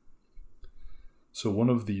bit. So one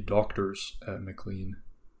of the doctors at McLean,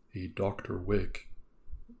 a Dr. Wick,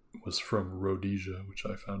 was from Rhodesia, which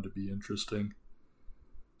I found to be interesting.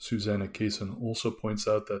 Susanna Kaysen also points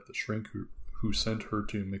out that the shrink who sent her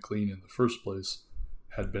to McLean in the first place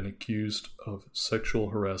had been accused of sexual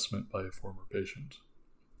harassment by a former patient.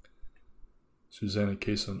 Susanna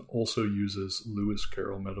Kaysen also uses Lewis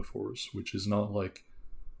Carroll metaphors, which is not like,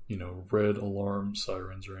 red alarm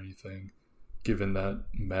sirens or anything, given that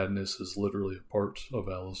madness is literally a part of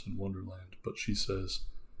Alice in Wonderland. But she says,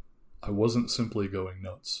 "I wasn't simply going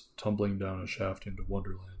nuts, tumbling down a shaft into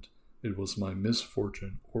Wonderland. It was my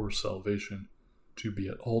misfortune or salvation to be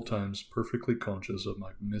at all times perfectly conscious of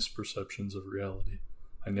my misperceptions of reality.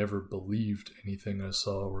 I never believed anything I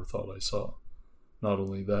saw or thought I saw. Not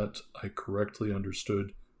only that, I correctly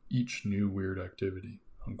understood each new weird activity."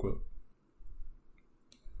 Unquote.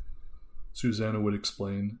 Susanna would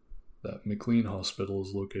explain that McLean Hospital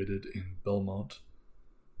is located in Belmont.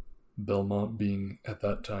 Belmont being at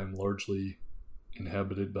that time largely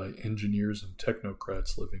inhabited by engineers and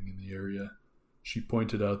technocrats living in the area. She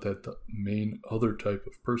pointed out that the main other type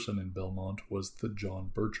of person in Belmont was the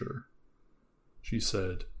John Bircher. She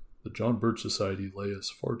said, "The John Birch Society lay as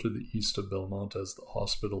far to the east of Belmont as the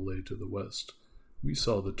hospital lay to the west. We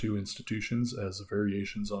saw the two institutions as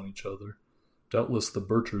variations on each other. Doubtless the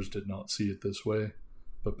Birchers did not see it this way,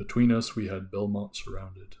 but between us we had Belmont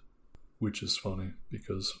surrounded." Which is funny,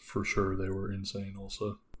 because for sure they were insane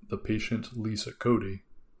also. The patient, Lisa Cody,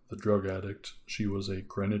 the drug addict, she was a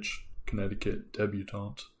Greenwich, Connecticut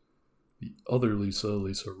debutante. The other Lisa,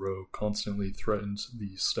 Lisa Rowe, constantly threatened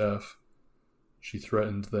the staff. She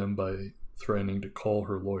threatened them by threatening to call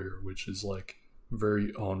her lawyer, which is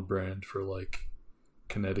very on brand for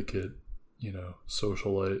Connecticut,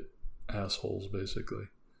 socialite assholes basically.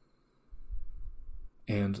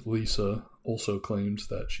 And Lisa also claimed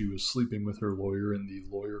that she was sleeping with her lawyer in the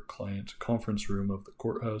lawyer-client conference room of the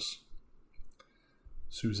courthouse.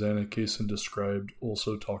 Susanna Kaysen described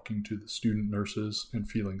also talking to the student nurses and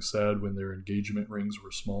feeling sad when their engagement rings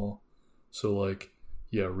were small. So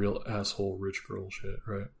real asshole rich girl shit,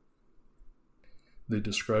 right? They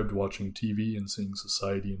described watching TV and seeing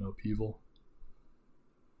society in upheaval.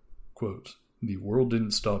 Quote, "The world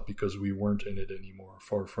didn't stop because we weren't in it anymore,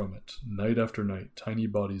 far from it. Night after night, tiny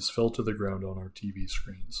bodies fell to the ground on our TV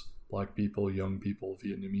screens. Black people, young people,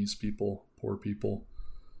 Vietnamese people, poor people.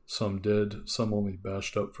 Some dead, some only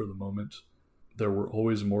bashed up for the moment. There were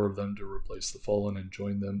always more of them to replace the fallen and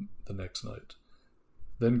join them the next night.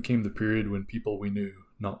 Then came the period when people we knew,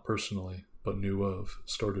 not personally, but knew of,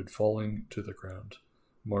 started falling to the ground.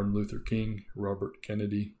 Martin Luther King, Robert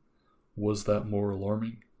Kennedy. Was that more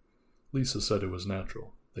alarming? Lisa said it was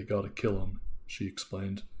natural. They gotta kill him, she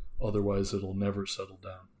explained. Otherwise it'll never settle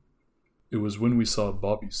down. It was when we saw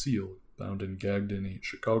Bobby Seale bound and gagged in a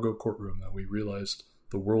Chicago courtroom that we realized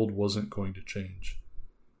the world wasn't going to change.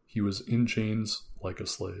 He was in chains like a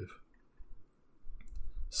slave.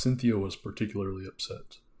 Cynthia was particularly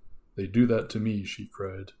upset. They do that to me, she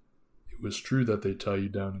cried. It was true that they tie you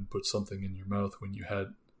down and put something in your mouth when you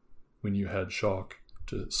had shock,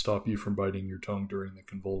 to stop you from biting your tongue during the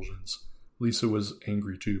convulsions. Lisa was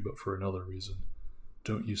angry too, but for another reason.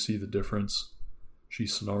 Don't you see the difference? She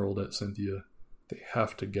snarled at Cynthia. They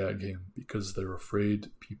have to gag him because they're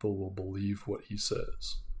afraid people will believe what he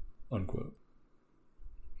says. Unquote.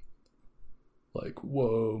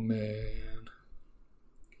 Whoa, man.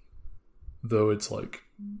 Though it's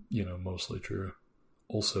mostly true.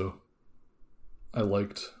 Also, I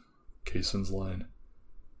liked Kaysen's line.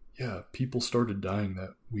 Yeah, people started dying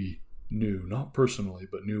that we knew, not personally,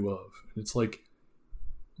 but knew of. And it's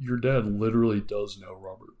your dad literally does know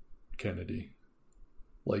Robert Kennedy.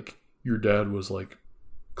 Your dad was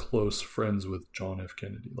close friends with John F.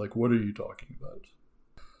 Kennedy. What are you talking about?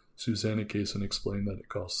 Susanna Kaysen explained that it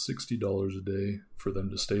costs $60 a day for them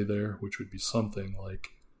to stay there, which would be something like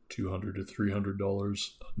 $200 to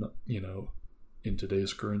 $300, in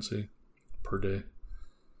today's currency per day.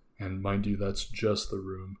 And mind you, that's just the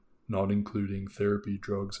room, not including therapy,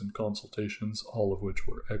 drugs, and consultations, all of which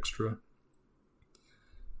were extra.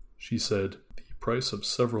 She said, the price of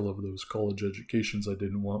several of those college educations I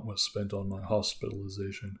didn't want was spent on my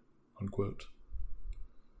hospitalization. Unquote.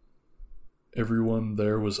 Everyone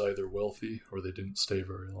there was either wealthy or they didn't stay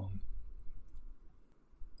very long.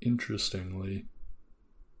 Interestingly,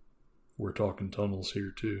 we're talking tunnels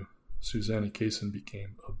here too. Susanna Kaysen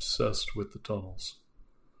became obsessed with the tunnels.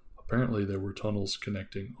 Apparently there were tunnels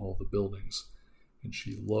connecting all the buildings, and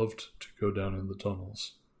she loved to go down in the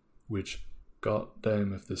tunnels, which God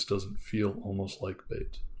damn if this doesn't feel almost like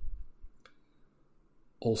bait.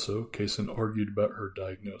 Also, Kaysen argued about her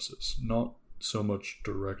diagnosis, not so much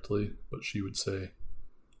directly, but she would say,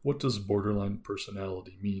 "What does borderline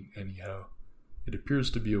personality mean anyhow? It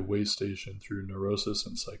appears to be a way station through neurosis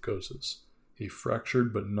and psychosis, a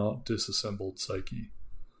fractured but not disassembled psyche.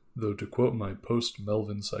 Though to quote my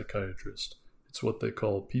post-Melvin psychiatrist, it's what they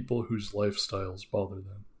call people whose lifestyles bother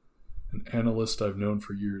them. An analyst I've known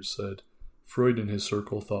for years said, Freud and his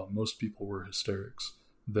circle thought most people were hysterics.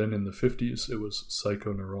 Then in the 50s, it was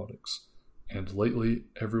psychoneurotics. And lately,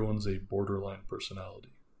 everyone's a borderline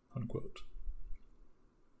personality." Unquote.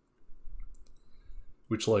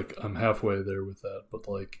 Which, like, I'm halfway there with that, but,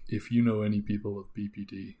 like, if you know any people with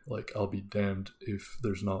BPD, like, I'll be damned if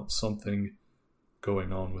there's not something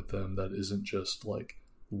going on with them that isn't just, like,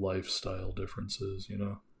 lifestyle differences, you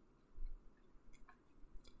know?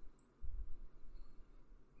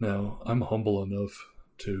 Now, I'm humble enough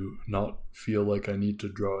to not feel like I need to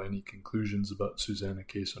draw any conclusions about Susanna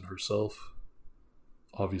Kaysen herself.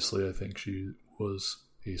 Obviously, I think she was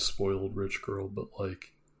a spoiled rich girl, but,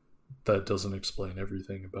 like, that doesn't explain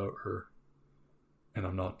everything about her. And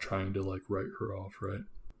I'm not trying to, like, write her off, right?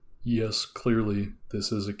 Yes, clearly,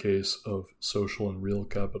 this is a case of social and real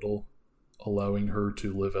capital, allowing her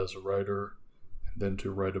to live as a writer, and then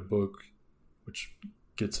to write a book, which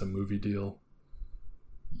gets a movie deal.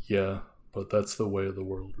 Yeah, but that's the way of the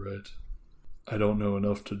world, right? I don't know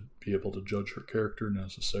enough to be able to judge her character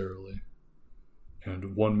necessarily.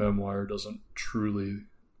 And one memoir doesn't truly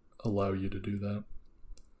allow you to do that.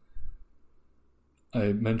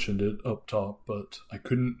 I mentioned it up top, but I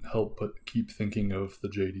couldn't help but keep thinking of the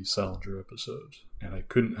J.D. Salinger episode, and I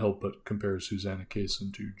couldn't help but compare Susanna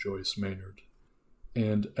Kaysen to Joyce Maynard.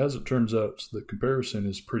 And as it turns out, the comparison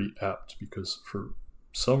is pretty apt because for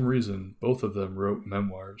some reason, both of them wrote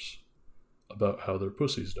memoirs about how their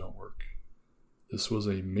pussies don't work. This was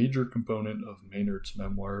a major component of Maynard's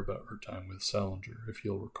memoir about her time with Salinger, if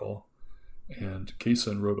you'll recall. And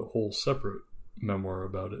Kaysen wrote a whole separate memoir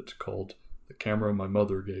about it called The Camera My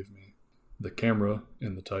Mother Gave Me. The camera,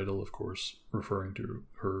 in the title, of course, referring to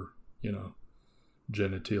her,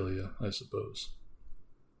 genitalia, I suppose.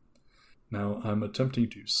 Now, I'm attempting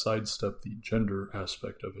to sidestep the gender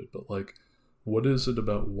aspect of it, but, like, what is it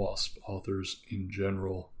about WASP authors in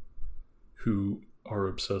general who are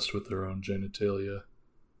obsessed with their own genitalia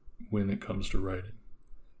when it comes to writing?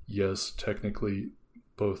 Yes, technically,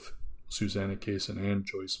 both Susanna Kaysen and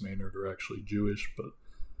Joyce Maynard are actually Jewish, but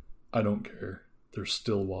I don't care. They're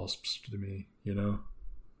still WASPs to me, you know?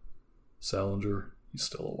 Salinger, he's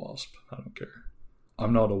still a WASP. I don't care.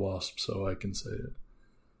 I'm not a WASP, so I can say it.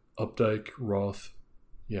 Updike, Roth,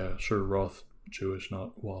 yeah, sure, Roth, Jewish,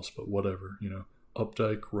 not WASP, but whatever,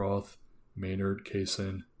 Updike, Roth, Maynard,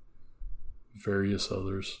 Kaysen, various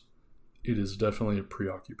others. It is definitely a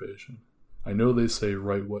preoccupation. I know they say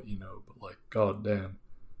write what you know, but, like, goddamn,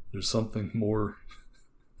 there's something more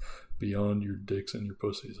beyond your dicks and your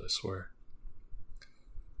pussies, I swear.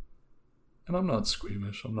 And I'm not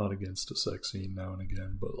squeamish, I'm not against a sex scene now and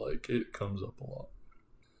again, but, like, it comes up a lot.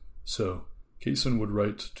 So, Kaysen would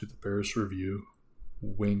write to the Paris Review,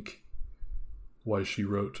 wink, why she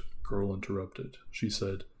wrote Girl Interrupted. She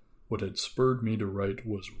said, "What had spurred me to write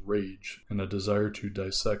was rage and a desire to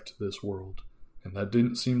dissect this world, and that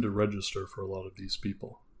didn't seem to register for a lot of these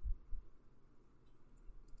people."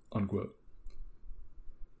 Unquote.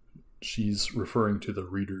 She's referring to the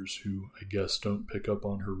readers who, I guess, don't pick up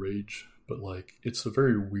on her rage, but, like, it's a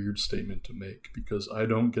very weird statement to make because I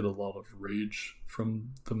don't get a lot of rage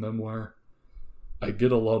from the memoir. I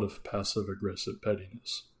get a lot of passive-aggressive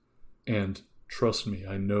pettiness. And trust me,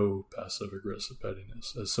 I know passive-aggressive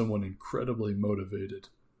pettiness as someone incredibly motivated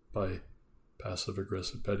by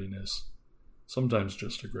passive-aggressive pettiness. Sometimes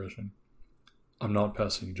just aggression. I'm not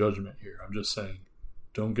passing judgment here. I'm just saying,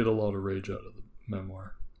 don't get a lot of rage out of the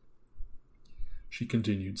memoir. She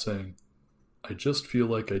continued saying, "I just feel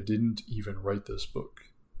like I didn't even write this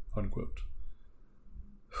book." Unquote.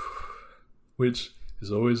 Which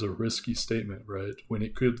is always a risky statement, right? When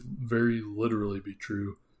it could very literally be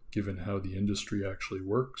true, given how the industry actually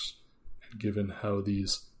works, and given how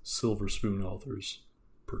these silver spoon authors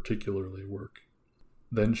particularly work.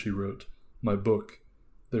 Then she wrote, "My book,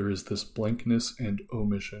 there is this blankness and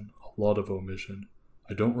omission, a lot of omission.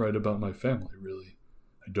 I don't write about my family, really.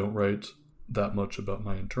 I don't write that much about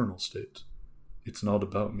my internal state. It's not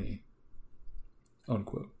about me."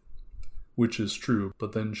 Unquote. Which is true,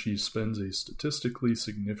 but then she spends a statistically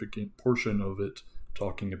significant portion of it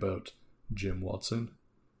talking about Jim Watson,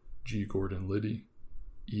 G. Gordon Liddy,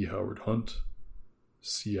 E. Howard Hunt,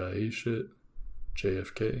 CIA shit,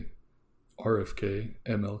 JFK, RFK,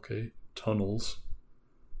 MLK, tunnels.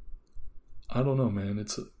 I don't know, man.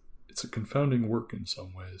 It's a confounding work in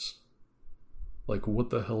some ways. Like, what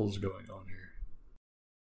the hell is going on here?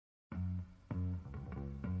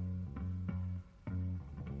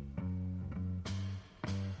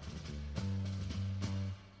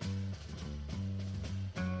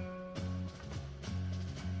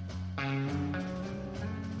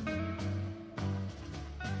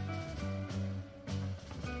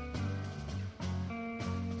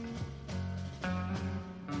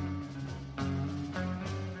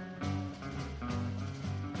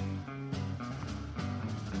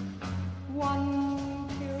 One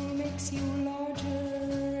pill makes you larger,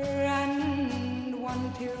 and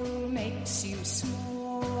one pill makes you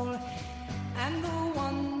small. And the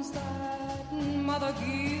ones that mother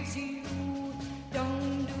gives you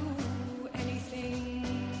don't do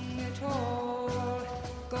anything at all.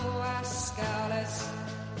 Go ask Alice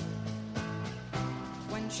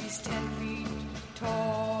when she's 10 feet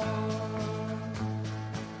tall.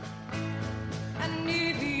 And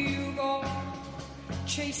if you go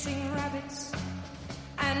chasing rabbits,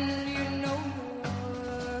 and you know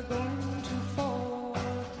you're going to fall,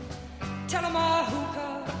 tell 'em a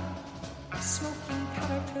hookah smoking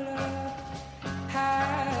caterpillar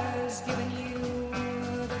has given you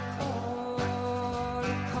the call.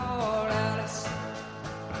 Call Alice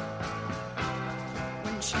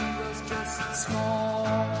when she was just small.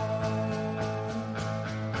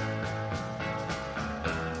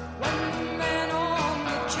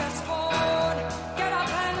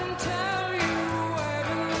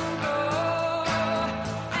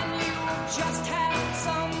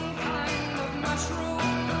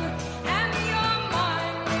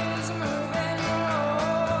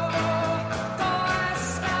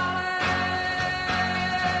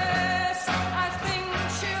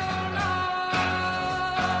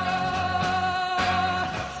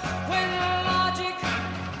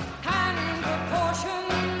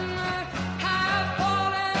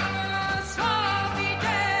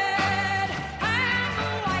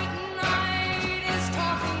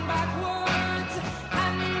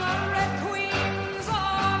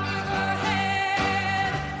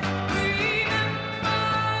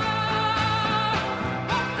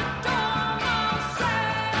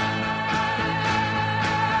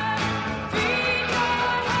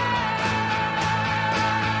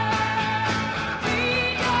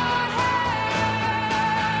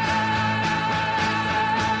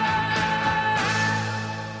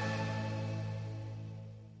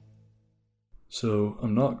 So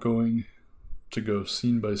I'm not going to go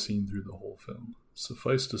scene by scene through the whole film.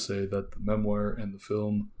 Suffice to say that the memoir and the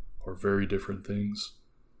film are very different things,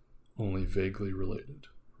 only vaguely related,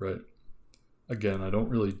 right? Again, I don't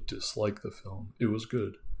really dislike the film. It was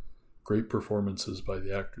good. Great performances by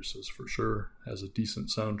the actresses for sure, has a decent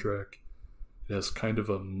soundtrack. It has kind of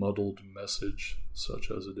a muddled message, such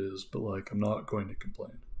as it is, but I'm not going to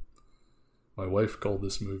complain. My wife called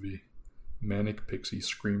this movie Manic Pixie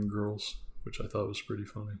Scream Girls, which I thought was pretty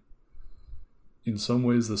funny. In some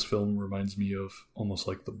ways, this film reminds me of almost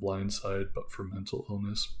like The Blind Side, but for mental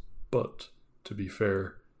illness. But, to be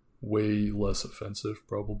fair, way less offensive,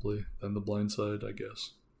 probably, than The Blind Side, I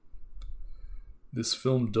guess. This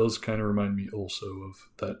film does kind of remind me also of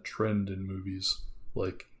that trend in movies,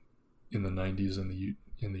 like in the 90s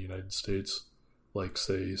in the United States, like,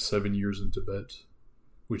 say, 7 Years in Tibet,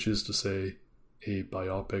 which is to say, a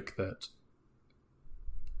biopic that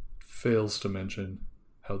fails to mention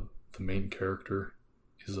how the main character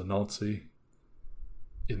is a Nazi.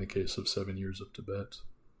 In the case of 7 Years of Tibet,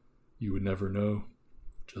 you would never know,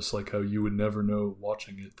 just like how you would never know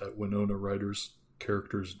watching it that Winona Ryder's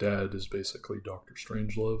character's dad is basically Dr.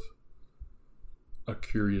 Strangelove. A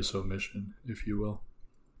curious omission, if you will.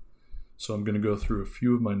 So I'm going to go through a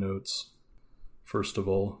few of my notes. First of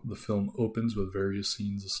all, the film opens with various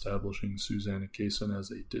scenes establishing Susanna Kaysen as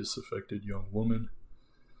a disaffected young woman.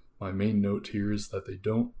 My main note here is that they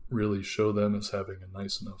don't really show them as having a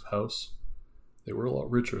nice enough house. They were a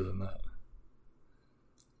lot richer than that.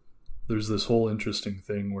 There's this whole interesting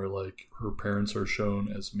thing where her parents are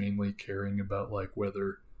shown as mainly caring about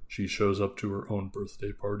whether she shows up to her own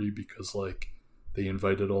birthday party because they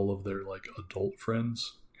invited all of their adult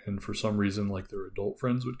friends, and for some reason their adult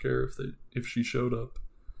friends would care if she showed up.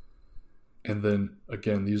 And then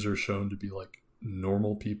again, these are shown to be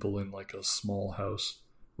normal people in a small house,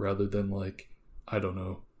 rather than I don't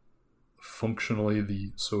know, functionally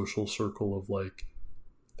the social circle of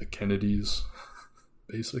the Kennedys,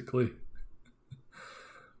 basically.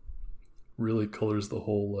 Really colors the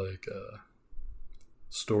whole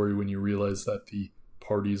story when you realize that the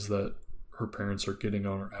parties that her parents are getting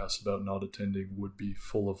on her ass about not attending would be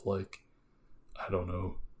full of like, I don't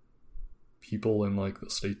know, people in like the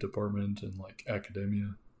State Department and like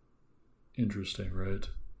academia. Interesting, right?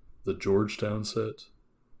 The Georgetown set.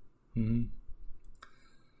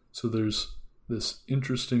 So there's this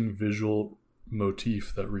interesting visual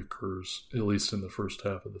motif that recurs, at least in the first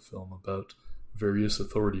half of the film, about various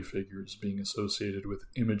authority figures being associated with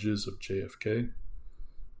images of JFK.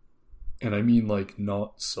 And I mean like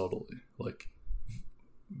not subtly. Like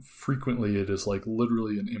frequently it is like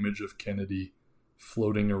literally an image of Kennedy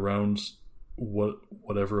floating around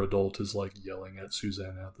whatever adult is like yelling at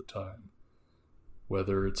Susanna at the time.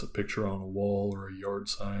 Whether it's a picture on a wall or a yard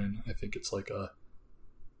sign. I think it's like a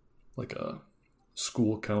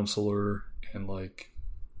school counselor and like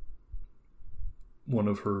one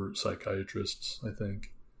of her psychiatrists, I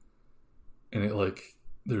think. And it like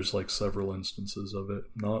there's like several instances of it.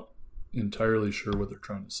 Not entirely sure what they're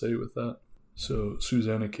trying to say with that. So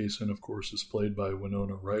Susanna Kaysen, of course, is played by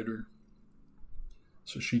Winona Ryder.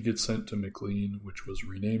 So she gets sent to McLean, which was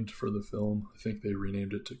renamed for the film. I think they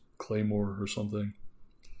renamed it to Claymore or something.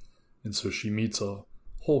 And so she meets a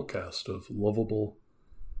whole cast of lovable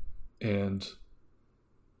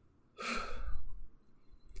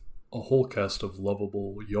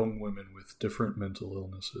young women with different mental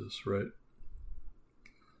illnesses, right?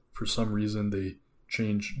 For some reason, they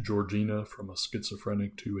change Georgina from a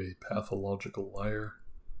schizophrenic to a pathological liar.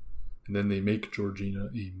 And then they make Georgina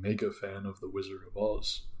a mega fan of The Wizard of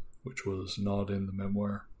Oz, which was not in the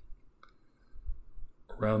memoir.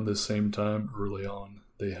 Around this same time, early on,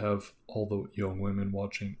 they have all the young women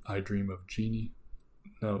watching I Dream of Jeannie.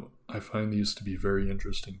 Now, I find these to be very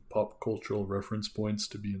interesting pop cultural reference points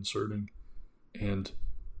to be inserting, and,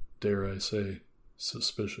 dare I say,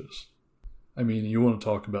 suspicious. I mean, you want to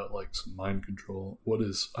talk about like some mind control. What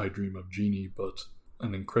is I Dream of Jeannie but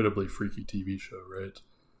an incredibly freaky TV show, right?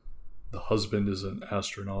 The husband is an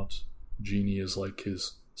astronaut. Jeannie is like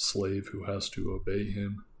his slave who has to obey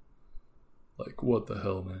him. Like, what the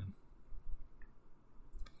hell, man?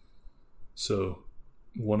 So,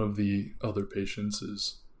 one of the other patients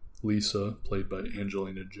is Lisa, played by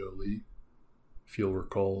Angelina Jolie. If you'll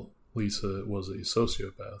recall, Lisa was a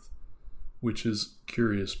sociopath, which is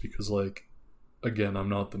curious because, like, again, I'm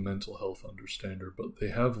not the mental health understander, but they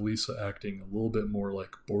have Lisa acting a little bit more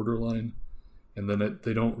like borderline, and then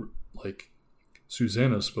they don't, like,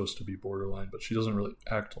 Susanna's supposed to be borderline, but she doesn't really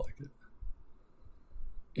act like it.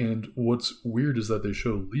 And what's weird is that they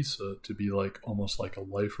show Lisa to be like almost like a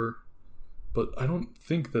lifer, but I don't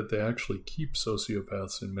think that they actually keep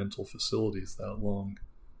sociopaths in mental facilities that long,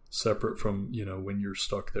 separate from, you know, when you're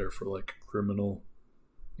stuck there for like criminal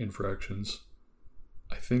infractions.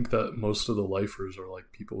 I think that most of the lifers are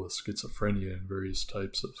like people with schizophrenia and various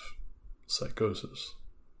types of psychosis.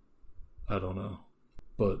 I don't know.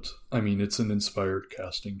 But, I mean, it's an inspired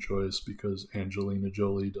casting choice because Angelina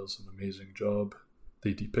Jolie does an amazing job.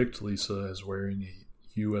 They depict Lisa as wearing a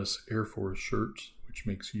U.S. Air Force shirt, which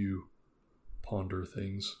makes you ponder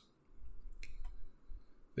things.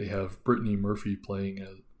 They have Brittany Murphy playing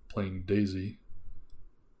Daisy.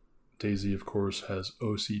 Daisy, of course, has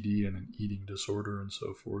OCD and an eating disorder and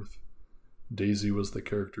so forth. Daisy was the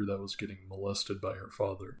character that was getting molested by her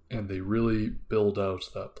father, and they really build out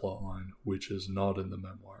that plotline, which is not in the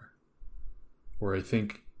memoir. Or I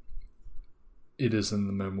think it is in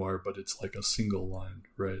the memoir, but it's like a single line,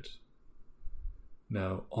 right?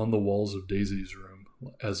 Now, on the walls of Daisy's room,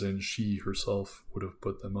 as in she herself would have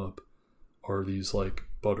put them up, are these like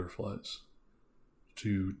butterflies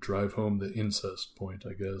to drive home the incest point,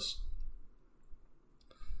 I guess.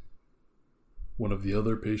 One of the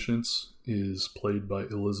other patients is played by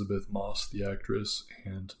Elizabeth Moss, the actress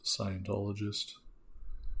and Scientologist.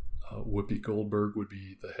 Whoopi Goldberg would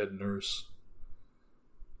be the head nurse.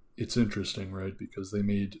 It's interesting, right? Because they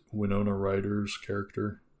made Winona Ryder's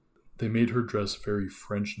character, they made her dress very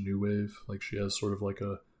French New Wave. Like she has sort of like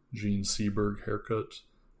a Jean Seberg haircut,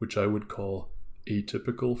 which I would call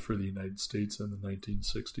atypical for the United States in the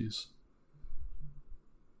 1960s.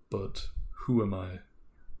 But who am I,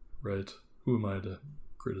 right? Who am I to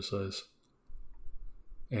criticize?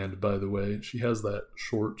 And by the way, she has that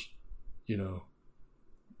short, that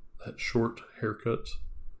short haircut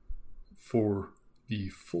for the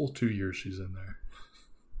full 2 years she's in there.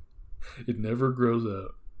 It never grows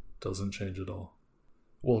out. Doesn't change at all.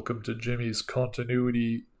 Welcome to Jimmy's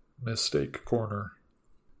Continuity Mistake Corner.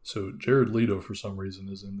 So Jared Leto, for some reason,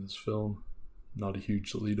 is in this film. Not a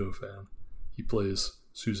huge Leto fan. He plays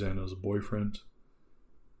Susanna's boyfriend.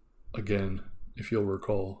 Again, if you'll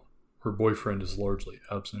recall, her boyfriend is largely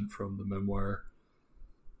absent from the memoir.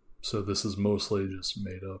 So this is mostly just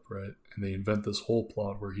made up, right? And they invent this whole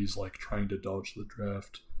plot where he's like trying to dodge the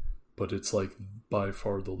draft, but it's like by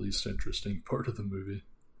far the least interesting part of the movie.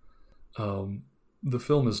 The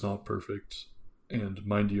film is not perfect, and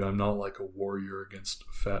mind you, I'm not like a warrior against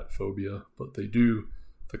fat phobia, but they do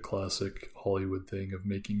the classic Hollywood thing of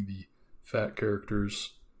making the fat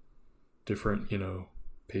characters different,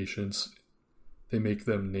 patients. They make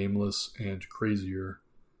them nameless and crazier,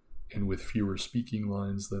 and with fewer speaking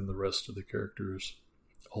lines than the rest of the characters.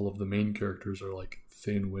 All of the main characters are like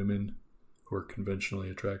thin women who are conventionally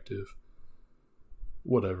attractive.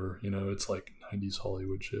 Whatever, it's like 90s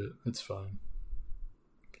Hollywood shit. It's fine.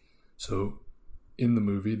 So, in the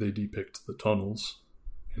movie, they depict the tunnels,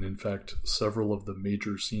 and in fact, several of the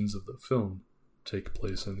major scenes of the film take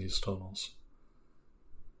place in these tunnels.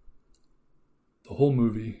 The whole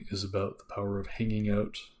movie is about the power of hanging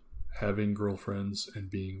out, having girlfriends, and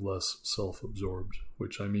being less self-absorbed,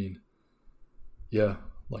 which I mean, yeah,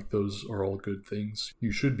 like those are all good things.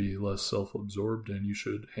 You should be less self-absorbed and you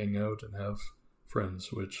should hang out and have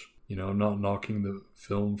friends, which, I'm not knocking the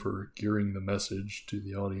film for gearing the message to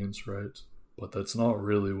the audience, right? But that's not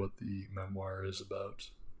really what the memoir is about.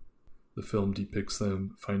 The film depicts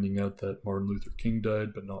them finding out that Martin Luther King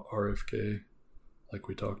died, but not RFK, like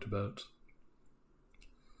we talked about.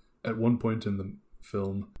 At one point in the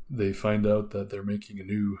film, they find out that they're making a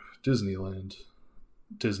new Disneyland,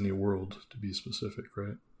 Disney World to be specific,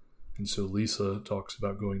 right? And so Lisa talks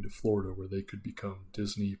about going to Florida where they could become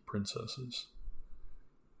Disney princesses.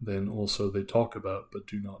 Then also they talk about, but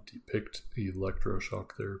do not depict,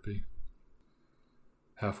 electroshock therapy.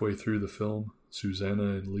 Halfway through the film,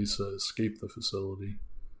 Susanna and Lisa escape the facility.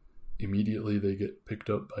 Immediately they get picked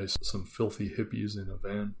up by some filthy hippies in a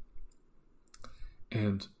van.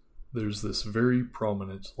 And there's this very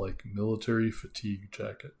prominent, like, military fatigue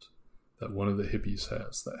jacket that one of the hippies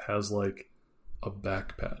has that has, like, a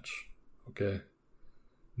back patch, okay?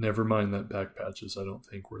 Never mind that back patches, I don't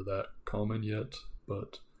think were that common yet,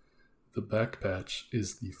 but the back patch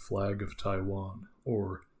is the flag of Taiwan,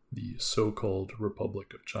 or the so-called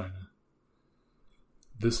Republic of China.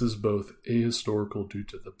 This is both ahistorical due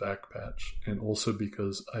to the back patch, and also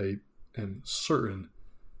because I am certain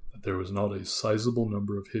that there was not a sizable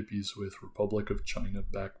number of hippies with Republic of China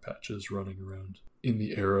back patches running around in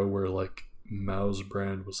the era where, like, Mao's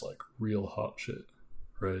brand was, like, real hot shit,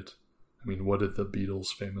 right? I mean, what did the Beatles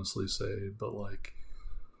famously say? But, like,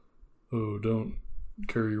 oh, don't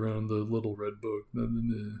carry around the little red book.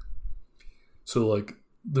 So, like,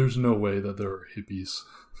 there's no way that there are hippies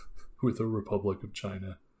with a Republic of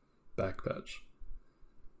China back patch.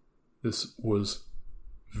 This was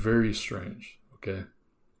very strange, okay?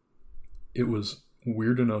 It was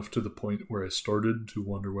weird enough to the point where I started to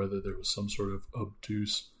wonder whether there was some sort of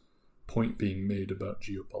obtuse point being made about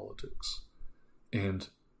geopolitics. And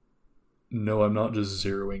no, I'm not just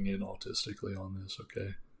zeroing in autistically on this,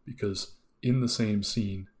 okay? Because in the same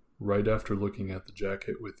scene, right after looking at the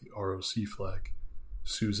jacket with the ROC flag,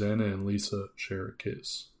 Susanna and Lisa share a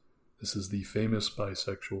kiss. This is the famous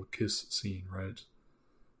bisexual kiss scene, right?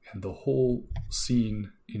 And the whole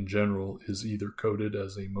scene in general is either coded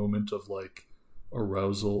as a moment of, like,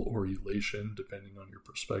 arousal or elation, depending on your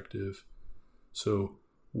perspective. So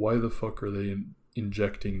why the fuck are they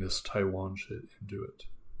injecting this Taiwan shit into it?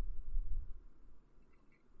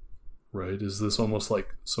 Right? Is this almost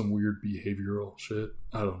like some weird behavioral shit?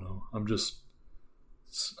 I don't know. I'm just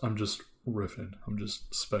riffing. I'm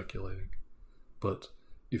just speculating. But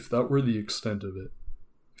if that were the extent of it,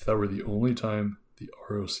 if that were the only time the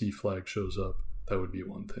ROC flag shows up, that would be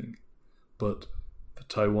one thing. But the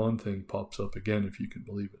Taiwan thing pops up again, if you can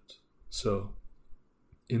believe it. So,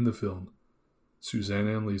 in the film,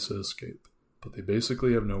 Susanna and Lisa escape, but they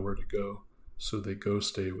basically have nowhere to go, so they go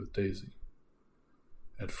stay with Daisy.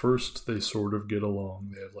 At first, they sort of get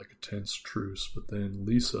along, they have like a tense truce, but then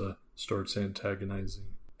Lisa starts antagonizing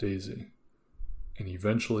Daisy. And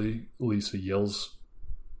eventually, Lisa yells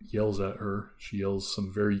at her. She yells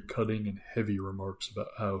some very cutting and heavy remarks about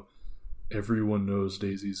how everyone knows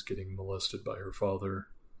Daisy's getting molested by her father,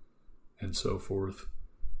 and so forth.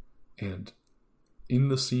 And in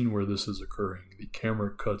the scene where this is occurring, the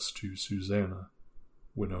camera cuts to Susanna,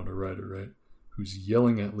 Winona Ryder, right? Who's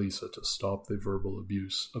yelling at Lisa to stop the verbal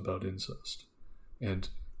abuse about incest. And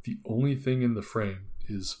the only thing in the frame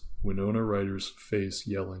is Winona Ryder's face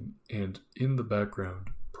yelling, and in the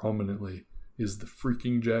background, prominently, is the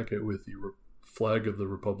freaking jacket with the flag of the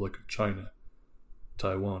Republic of China,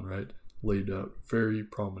 Taiwan, right? Laid out very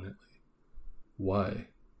prominently. Why?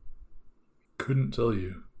 Couldn't tell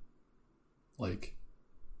you. Like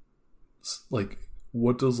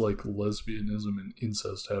what does like lesbianism and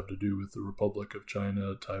incest have to do with the Republic of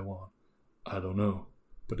China, Taiwan? I don't know,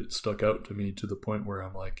 but it stuck out to me to the point where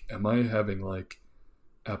I'm like, am I having like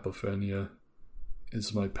apophenia?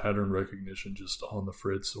 Is my pattern recognition just on the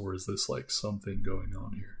fritz, or is this like something going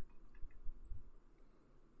on here?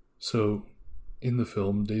 So, in the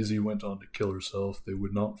film, Daisy went on to kill herself. They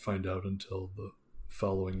would not find out until the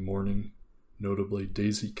following morning. Notably,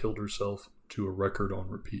 Daisy killed herself to a record on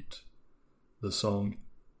repeat. The song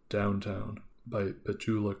Downtown by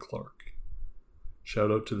Petula Clark.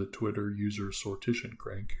 Shout out to the Twitter user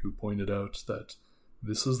SortitionCrank, who pointed out that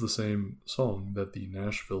this is the same song that the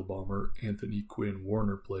Nashville bomber Anthony Quinn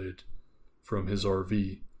Warner played from his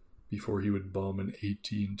RV before he would bomb an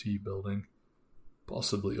AT&T building,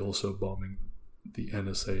 possibly also bombing the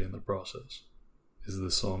NSA in the process. Is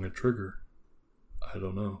this song a trigger? I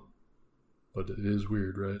don't know. But it is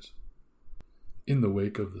weird, right? In the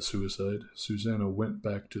wake of the suicide, Susanna went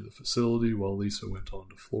back to the facility while Lisa went on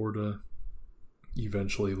to Florida.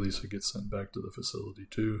 Eventually, Lisa gets sent back to the facility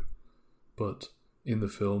too. But in the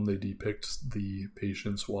film, they depict the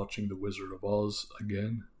patients watching The Wizard of Oz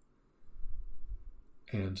again.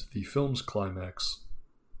 And the film's climax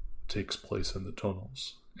takes place in the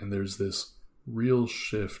tunnels. And there's this real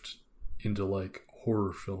shift into like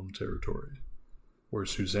horror film territory, where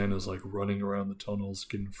Susanna's like running around the tunnels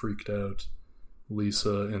getting freaked out.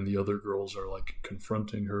 Lisa and the other girls are like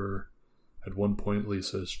confronting her. At one point,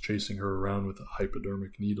 Lisa is chasing her around with a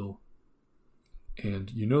hypodermic needle.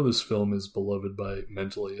 And you know this film is beloved by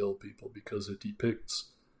mentally ill people because it depicts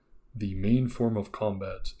the main form of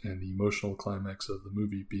combat and the emotional climax of the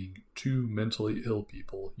movie being two mentally ill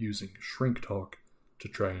people using shrink talk to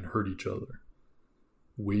try and hurt each other,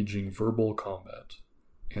 waging verbal combat.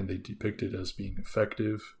 And they depict it as being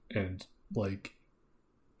effective and like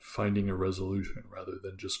finding a resolution rather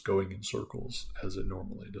than just going in circles as it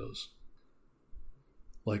normally does.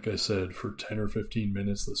 Like I said, for 10 or 15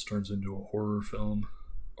 minutes this turns into a horror film.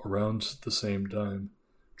 Around the same time,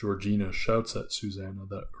 Georgina shouts at Susanna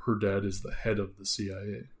that her dad is the head of the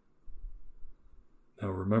CIA. Now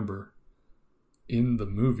remember, in the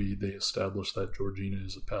movie they establish that Georgina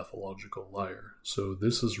is a pathological liar, so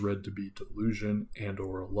this is read to be delusion and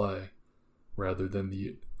or a lie, rather than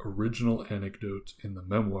the original anecdote in the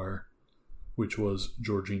memoir, which was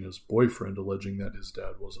Georgina's boyfriend alleging that his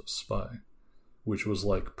dad was a spy, which was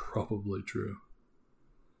like probably true.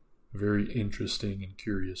 Very interesting and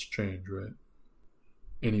curious change, right?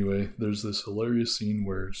 Anyway, there's this hilarious scene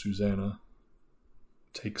where Susanna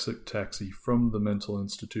takes a taxi from the mental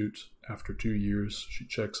institute. After 2 years, she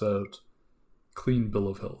checks out, clean bill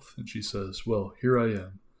of health, and she says, well, here I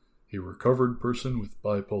am, a recovered person with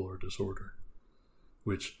bipolar disorder.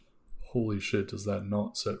 Which, holy shit, does that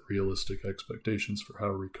not set realistic expectations for how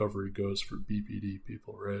recovery goes for BPD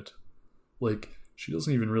people, right? Like, she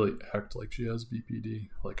doesn't even really act like she has BPD.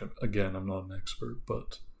 Like, again, I'm not an expert,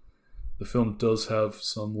 but the film does have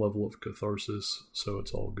some level of catharsis, so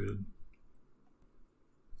it's all good.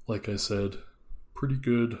 Like I said, pretty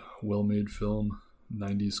good, well-made film,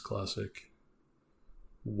 90s classic.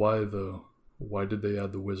 Why, though? Why did they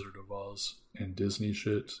add The Wizard of Oz and Disney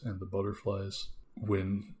shit and the butterflies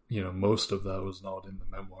when, most of that was not in the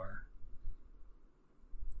memoir?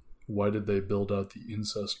 Why did they build out the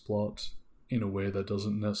incest plot in a way that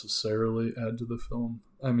doesn't necessarily add to the film?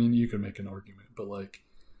 I mean, you can make an argument, but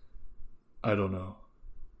I don't know.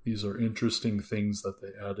 These are interesting things that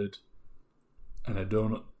they added, and I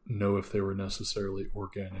don't know if they were necessarily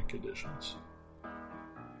organic additions.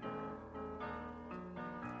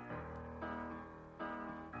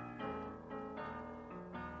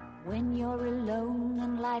 When you're alone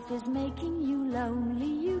and life is making you lonely,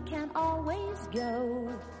 you can always go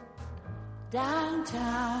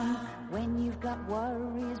downtown. When you've got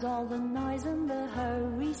worries, all the noise and the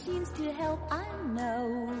hurry seems to help, I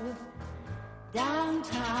know.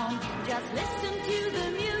 Downtown, just listen to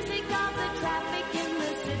the music of the traffic in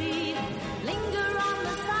the city. Linger on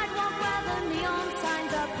the sidewalk where the neon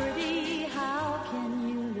signs are pretty. How can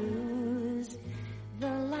you lose?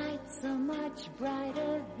 The lights are much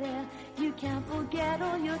brighter there. You can forget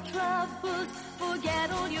all your troubles, forget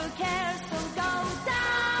all your cares. So go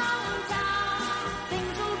downtown.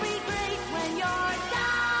 Things will be great when you're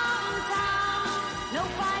downtown. No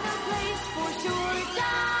finer place for sure.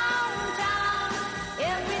 Downtown,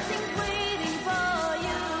 everything's waiting for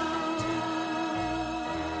you.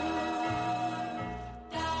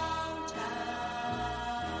 Downtown.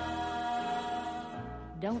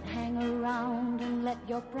 Don't hang around and let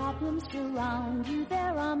your problems surround you.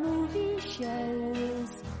 There are movie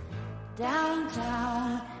shows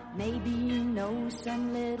downtown. Maybe you know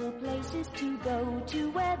some little places to go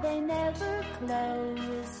to where they never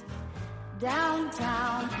close.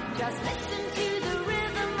 Downtown, just listen to the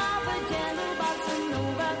rhythm of a gentle bossa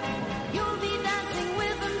nova. You'll be dancing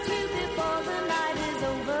with them too before the night is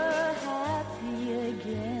over. Happy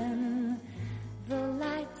again. The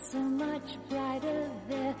lights are much brighter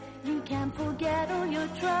there. You can forget all your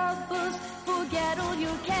troubles, forget all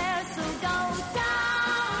your cares. So go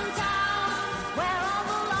downtown, where all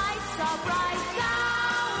the lights are bright.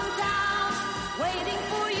 Downtown, waiting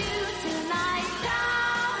for you tonight.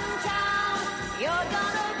 Downtown, you're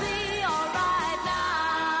gonna be alright now.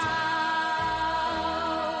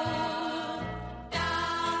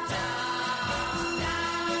 Downtown,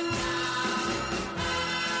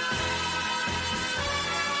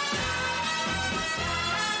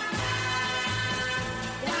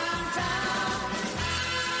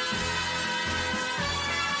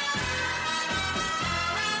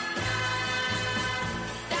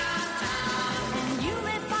 and you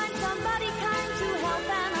may find somebody kind to help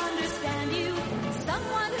and understand you.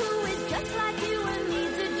 Someone who is just like you and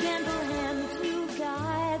needs a gentle hand to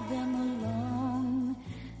guide them along.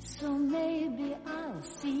 So maybe I'll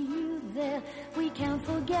see you there. We can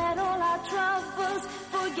forget all our troubles,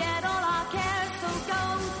 forget all our cares. So go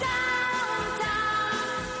downtown.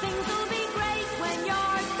 Things will be great when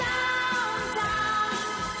you're downtown.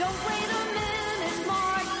 Don't wait a minute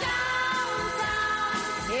more. Downtown,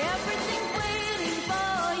 everything's waiting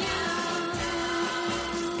for you.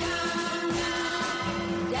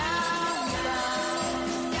 Downtown,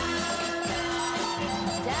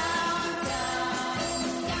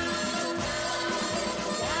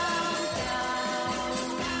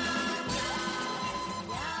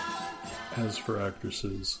 As for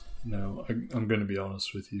actresses, now, I'm going to be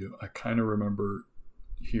honest with you. I kind of remember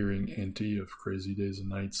hearing Auntie of Crazy Days and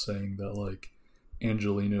Nights saying that, like,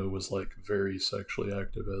 Angelina was, like, very sexually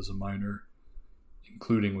active as a minor,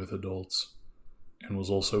 including with adults, and was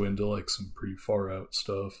also into, like, some pretty far out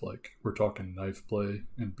stuff. Like, we're talking knife play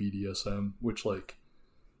and BDSM, which, like,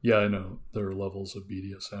 yeah, I know there are levels of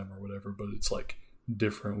BDSM or whatever, but it's, like,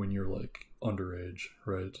 different when you're, like, underage,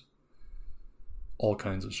 right? All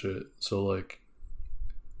kinds of shit. So, like,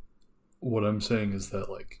 what I'm saying is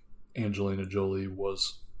that, like, Angelina Jolie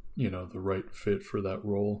was, you know, the right fit for that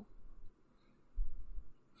role.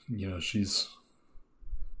 You know,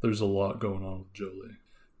 there's a lot going on with Jolie.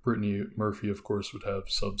 Brittany Murphy, of course, would have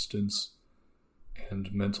substance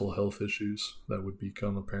and mental health issues that would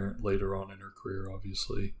become apparent later on in her career,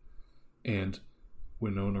 obviously. And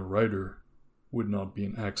Winona Ryder would not be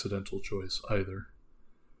an accidental choice either.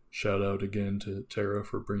 Shout out again to Tara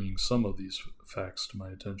for bringing some of these facts to my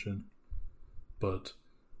attention. But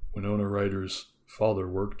Winona Ryder's father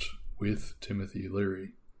worked with Timothy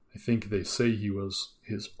Leary. I think they say he was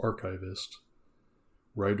his archivist.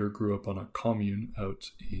 Ryder grew up on a commune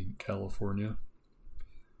out in California.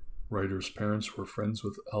 Ryder's parents were friends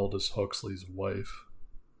with Aldous Huxley's wife.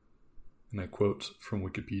 And I quote from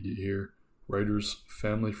Wikipedia here, Ryder's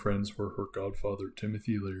family friends were her godfather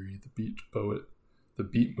Timothy Leary, the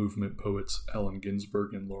Beat movement poets Allen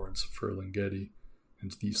Ginsberg and Lawrence Ferlinghetti,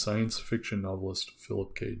 and the science fiction novelist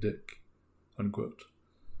Philip K. Dick, unquote.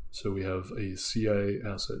 So we have a CIA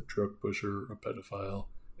asset drug pusher, a pedophile,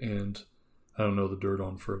 and I don't know the dirt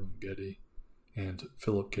on Ferlinghetti, and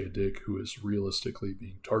Philip K. Dick, who is realistically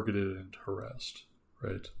being targeted and harassed,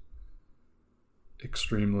 right?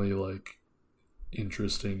 Extremely, like,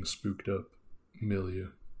 interesting, spooked up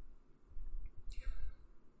milieu.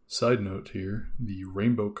 Side note here, the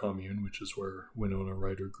Rainbow Commune, which is where Winona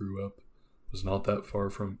Ryder grew up, was not that far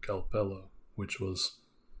from Calpella, which was,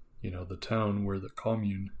 you know, the town where the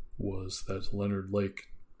commune was that Leonard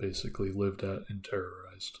Lake basically lived at and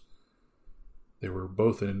terrorized. They were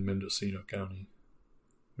both in Mendocino County,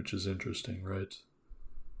 which is interesting, right?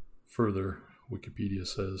 Further, Wikipedia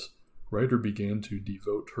says, Ryder began to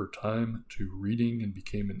devote her time to reading and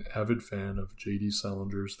became an avid fan of J.D.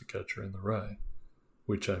 Salinger's The Catcher in the Rye.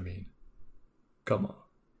 Which, I mean, come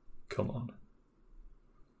on.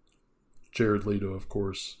 Jared Leto, of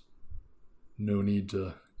course, no need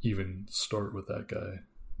to even start with that guy.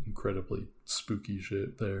 Incredibly spooky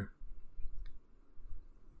shit there.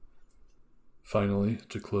 Finally,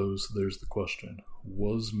 to close, there's the question.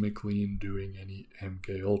 Was McLean doing any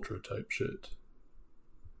MK Ultra type shit?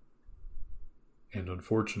 And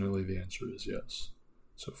unfortunately, the answer is yes.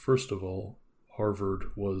 So first of all,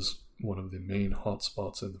 Harvard was one of the main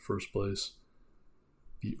hotspots in the first place.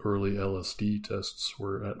 The early LSD tests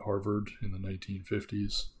were at Harvard in the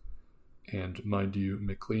 1950s, and mind you,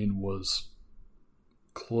 McLean was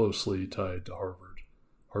closely tied to Harvard.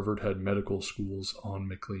 Harvard had medical schools on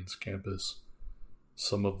McLean's campus.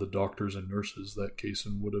 Some of the doctors and nurses that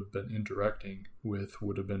Kaysen would have been interacting with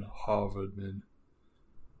would have been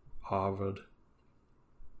Harvard.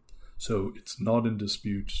 So it's not in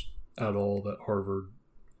dispute at all that Harvard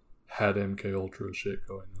had MKUltra shit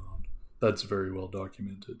going on. That's very well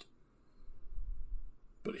documented.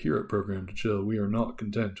 But here at Program to Chill, we are not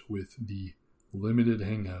content with the limited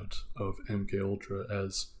hangout of MKUltra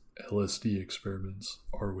as LSD experiments,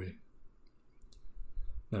 are we?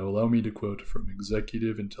 Now allow me to quote from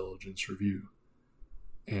Executive Intelligence Review.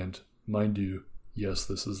 And, mind you, yes,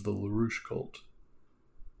 this is the LaRouche cult.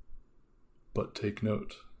 But take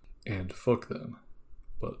note, and fuck them.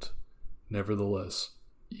 But, nevertheless,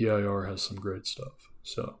 EIR has some great stuff.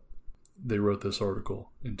 So, they wrote this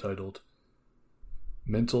article entitled,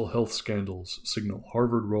 Mental Health Scandals Signal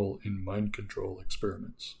Harvard Role in Mind Control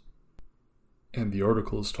Experiments. And the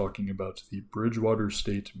article is talking about the Bridgewater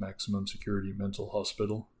State Maximum Security Mental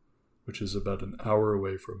Hospital, which is about an hour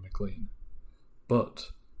away from McLean.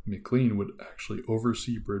 But McLean would actually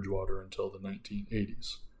oversee Bridgewater until the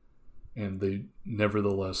 1980s. And they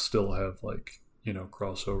nevertheless still have,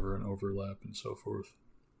 crossover and overlap and so forth.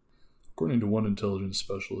 According to one intelligence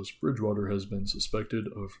specialist, Bridgewater has been suspected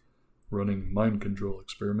of running mind control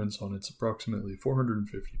experiments on its approximately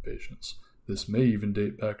 450 patients. This may even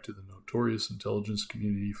date back to the notorious intelligence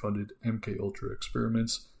community-funded MKUltra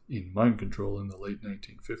experiments in mind control in the late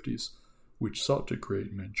 1950s, which sought to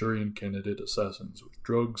create Manchurian candidate assassins with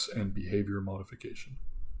drugs and behavior modification.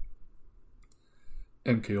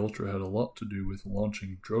 MKUltra had a lot to do with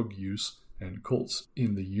launching drug use and cults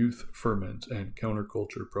in the Youth Ferment and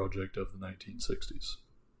Counterculture project of the 1960s.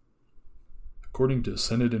 According to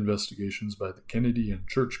Senate investigations by the Kennedy and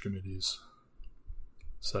Church committees,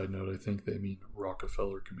 side note, I think they mean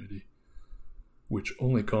Rockefeller Committee, which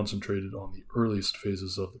only concentrated on the earliest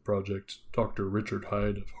phases of the project, Dr. Richard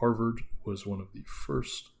Hyde of Harvard was one of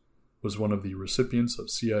the recipients of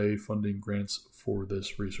CIA funding grants for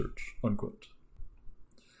this research, unquote.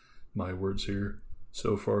 My words here,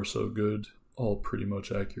 so far so good, all pretty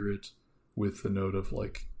much accurate, with the note of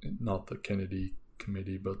not the Kennedy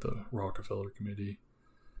Committee, but the Rockefeller Committee.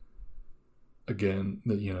 Again,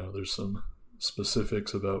 there's some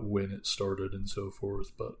specifics about when it started and so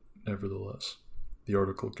forth, but nevertheless, the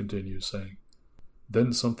article continues saying,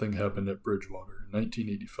 Then something happened at Bridgewater. In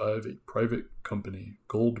 1985, a private company,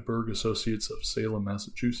 Goldberg Associates of Salem,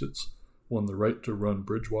 Massachusetts, won the right to run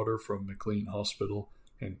Bridgewater from McLean Hospital,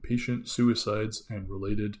 and patient suicides and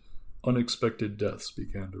related unexpected deaths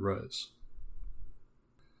began to rise.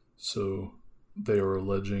 So, they are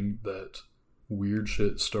alleging that weird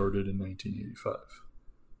shit started in 1985.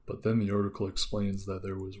 But then the article explains that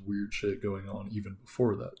there was weird shit going on even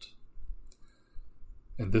before that.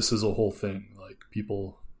 And this is a whole thing,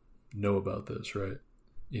 people know about this, right?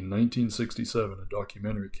 In 1967, a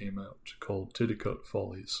documentary came out called Titicut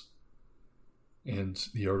Follies. And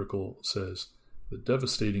the article says, the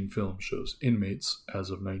devastating film shows inmates, as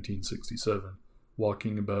of 1967,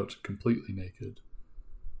 walking about completely naked.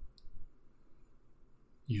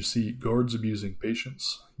 You see guards abusing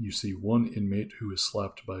patients. You see one inmate who is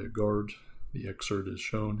slapped by a guard. The excerpt is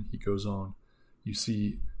shown. He goes on. You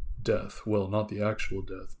see death. Well, not the actual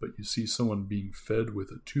death, but you see someone being fed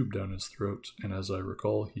with a tube down his throat, and as I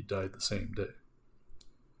recall, he died the same day.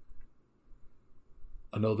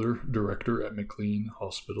 Another director at McLean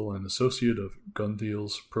Hospital and associate of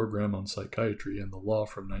Gunthiel's program on psychiatry and the law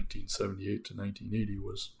from 1978 to 1980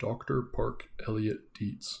 was Dr. Park Elliott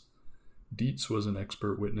Dietz. Dietz was an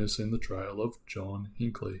expert witness in the trial of John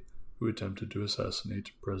Hinckley, who attempted to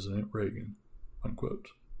assassinate President Reagan, unquote.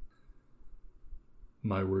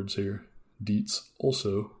 My words here. Dietz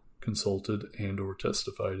also consulted and or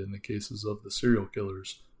testified in the cases of the serial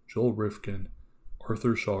killers Joel Rifkin,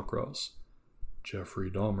 Arthur Shawcross, Jeffrey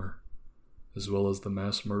Dahmer, as well as the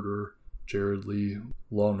mass murderer Jared Lee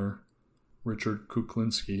Lohner, Richard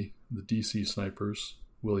Kuklinski, the DC snipers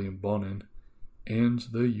William Bonin, and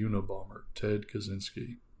the Unabomber Ted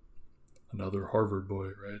Kaczynski. Another Harvard boy,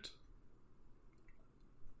 right?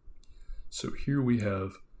 So here we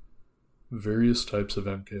have various types of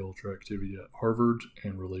MKUltra activity at Harvard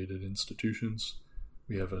and related institutions.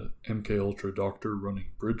 We have an MKUltra doctor running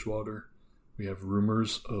Bridgewater. We have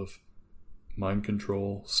rumors of mind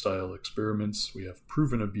control style experiments. We have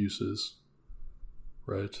proven abuses,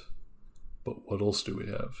 right? But what else do we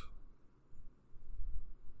have?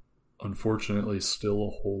 Unfortunately, still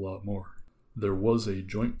a whole lot more. There was a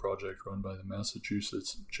joint project run by the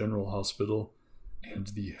Massachusetts General Hospital and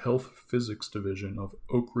the Health Physics Division of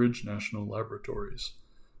Oak Ridge National Laboratories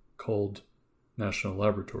called national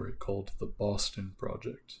laboratory called the Boston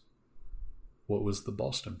Project. What was the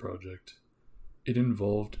Boston Project? It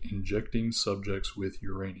involved injecting subjects with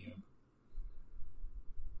uranium.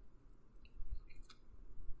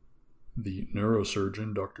 The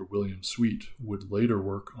neurosurgeon Dr. William Sweet would later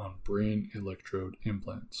work on brain electrode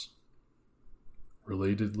implants.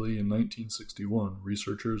 Relatedly, in 1961,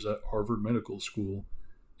 researchers at Harvard Medical School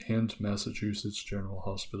and Massachusetts General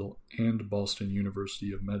Hospital and Boston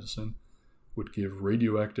University of Medicine would give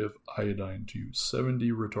radioactive iodine to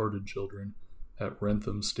 70 retarded children at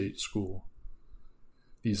Wrentham State School.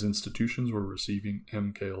 These institutions were receiving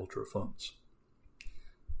MKUltra funds.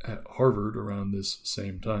 At Harvard, around this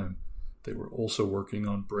same time, they were also working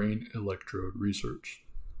on brain electrode research,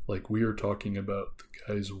 like we are talking about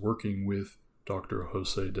the guys working with Dr.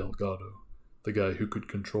 Jose Delgado, the guy who could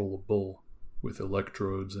control a bull with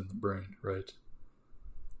electrodes in the brain, right?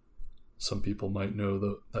 Some people might know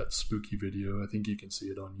that spooky video. I think you can see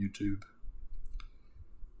it on YouTube.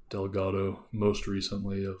 Delgado, most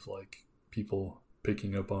recently, of like people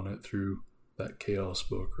picking up on it through that Chaos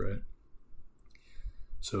book, right?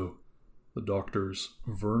 So the doctors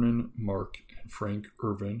Vernon, Mark, and Frank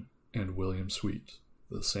Irvin, and William Sweet,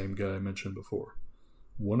 the same guy I mentioned before.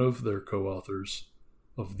 One of their co-authors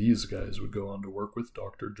of these guys would go on to work with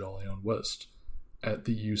Dr. Jolyon West at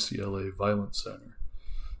the UCLA Violence Center.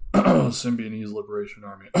 Symbionese Liberation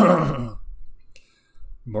Army.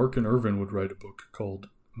 Mark and Irvin would write a book called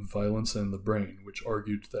Violence and the Brain, which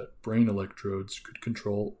argued that brain electrodes could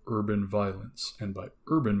control urban violence, and by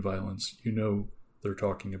urban violence, you know they're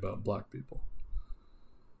talking about black people.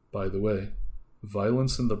 By the way,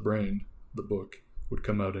 Violence in the Brain, the book, would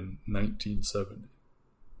come out in 1970.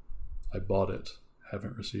 I bought it,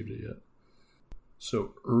 haven't received it yet.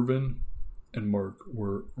 So Irvin and Mark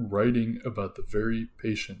were writing about the very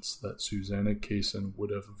patients that Susanna Kaysen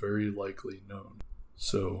would have very likely known.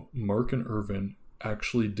 So Mark and Irvin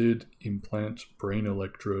actually did implant brain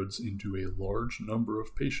electrodes into a large number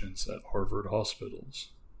of patients at Harvard hospitals.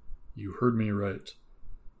 You heard me right.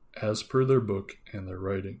 As per their book and their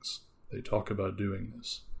writings, they talk about doing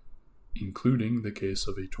this, including the case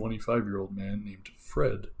of a 25-year-old man named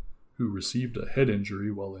Fred who received a head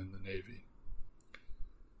injury while in the Navy.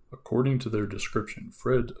 According to their description,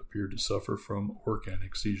 Fred appeared to suffer from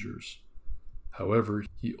organic seizures. However,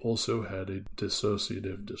 he also had a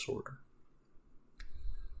dissociative disorder.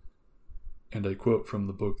 And I quote from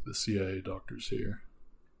the book The CIA Doctors here.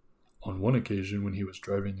 On one occasion, when he was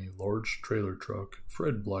driving a large trailer truck,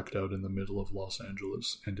 Fred blacked out in the middle of Los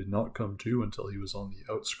Angeles and did not come to until he was on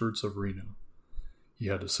the outskirts of Reno. He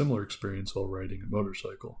had a similar experience while riding a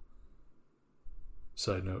motorcycle.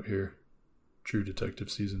 Side note here, True Detective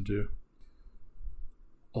Season 2.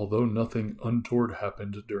 Although nothing untoward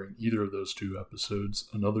happened during either of those two episodes,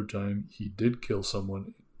 another time he did kill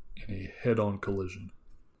someone in a head-on collision.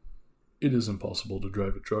 It is impossible to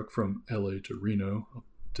drive a truck from LA to Reno, a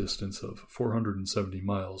distance of 470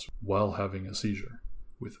 miles, while having a seizure.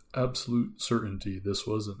 With absolute certainty, this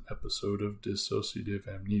was an episode of dissociative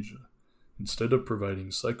amnesia. Instead of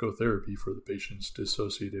providing psychotherapy for the patient's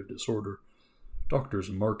dissociative disorder, doctors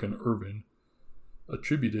Mark and Irvin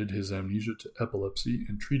attributed his amnesia to epilepsy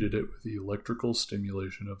and treated it with the electrical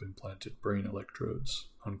stimulation of implanted brain electrodes,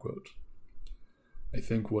 unquote. I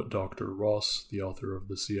think what Dr. Ross, the author of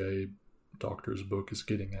the CIA doctor's book, is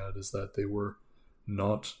getting at is that they were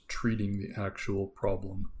not treating the actual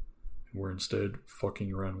problem and were instead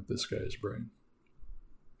fucking around with this guy's brain.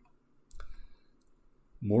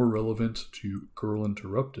 More relevant to Girl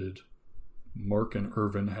Interrupted, Mark and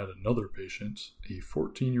Irvin had another patient, a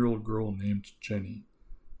 14-year-old girl named Jenny.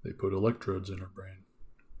 They put electrodes in her brain.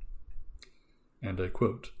 And I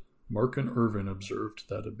quote, Mark and Irvin observed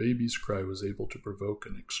that a baby's cry was able to provoke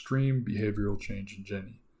an extreme behavioral change in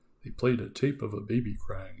Jenny. They played a tape of a baby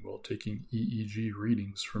crying while taking EEG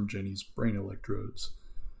readings from Jenny's brain electrodes.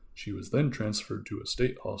 She was then transferred to a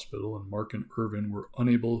state hospital, and Mark and Irvin were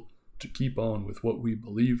unable to keep on with what we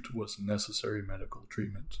believed was necessary medical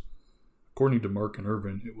treatment. According to Mark and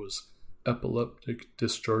Irvin, it was epileptic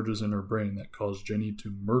discharges in her brain that caused Jenny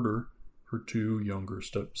to murder her two younger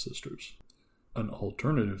stepsisters. An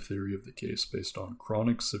alternative theory of the case based on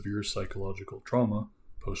chronic severe psychological trauma,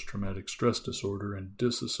 post-traumatic stress disorder, and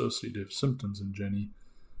dissociative symptoms in Jenny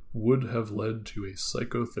would have led to a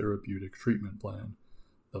psychotherapeutic treatment plan.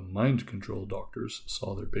 The mind control doctors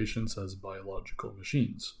saw their patients as biological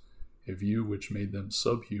machines, a view which made them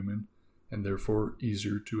subhuman and therefore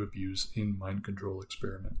easier to abuse in mind control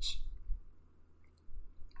experiments.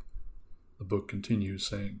 The book continues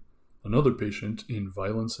saying, another patient in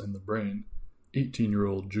Violence and the Brain,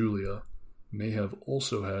 18-year-old Julia, may have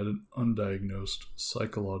also had an undiagnosed,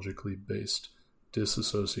 psychologically based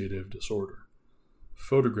dissociative disorder.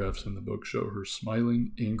 Photographs in the book show her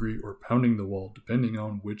smiling, angry, or pounding the wall depending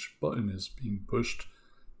on which button is being pushed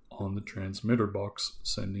on the transmitter box,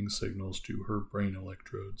 sending signals to her brain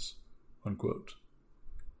electrodes." Unquote.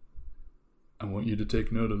 I want you to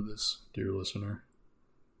take note of this, dear listener.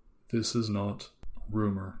 This is not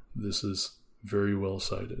rumor. This is very well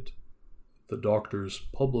cited. The doctors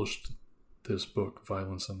published this book,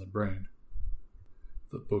 Violence in the Brain.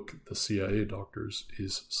 The book, The CIA Doctors,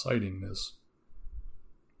 is citing this.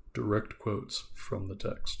 Direct quotes from the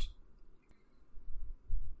text.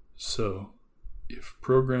 So, if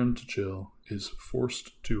Programmed to Chill is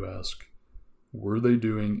forced to ask, were they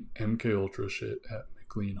doing MKUltra shit at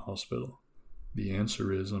McLean Hospital? The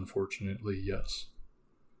answer is, unfortunately, yes.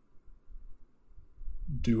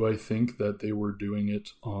 Do I think that they were doing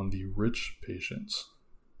it on the rich patients?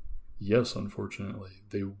 Yes, unfortunately.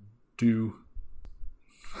 They do.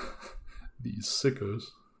 These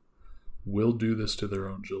sickos will do this to their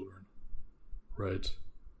own children, right?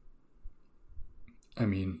 I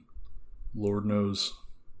mean, Lord knows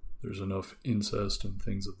there's enough incest and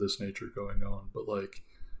things of this nature going on, but like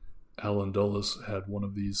Alan Dulles had one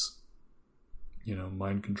of these,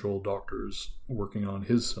 mind control doctors working on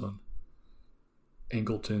his son.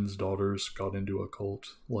 Angleton's daughters got into a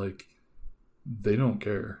cult. Like, they don't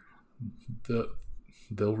care.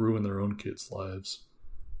 They'll ruin their own kids' lives.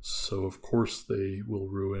 So of course they will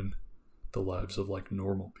ruin the lives of like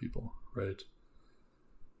normal people, right?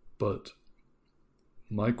 But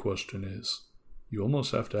my question is, you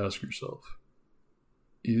almost have to ask yourself,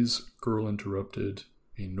 is Girl Interrupted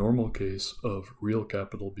a normal case of real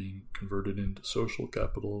capital being converted into social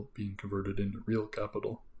capital, being converted into real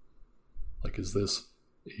capital? Like, is this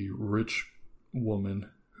a rich woman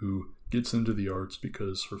who gets into the arts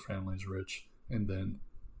because her family's rich, and then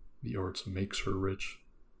the arts makes her rich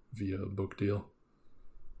via a book deal?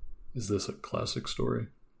 Is this a classic story?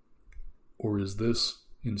 Or is this,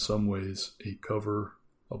 in some ways, a cover,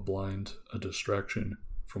 a blind, a distraction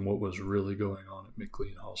from what was really going on at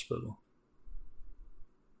McLean Hospital?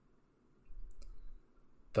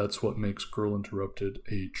 That's what makes Girl Interrupted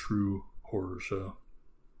a true horror show.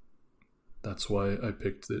 That's why I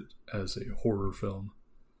picked it as a horror film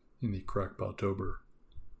in the Crackpottober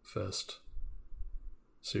Fest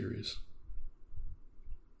series.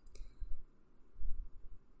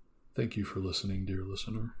 Thank you for listening, dear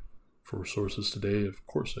listener. For sources today, of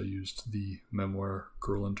course, I used the memoir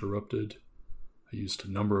Girl Interrupted. I used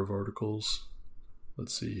a number of articles.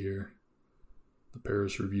 Let's see here. The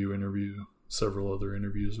Paris Review interview, several other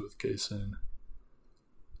interviews with Kaysen,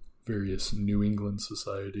 various New England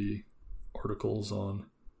Society articles on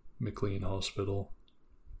McLean Hospital.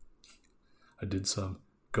 I did some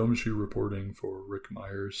gumshoe reporting for Rick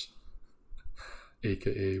Myers,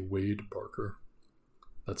 aka Wade Barker.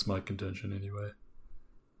 That's my contention anyway.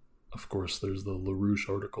 Of course, there's the LaRouche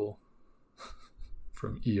article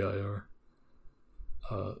from EIR.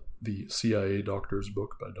 The CIA Doctors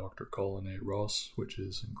book by Dr. Colin A. Ross, which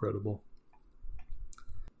is incredible.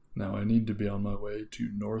 Now I need to be on my way to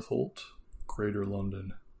Northolt, Greater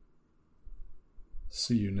London.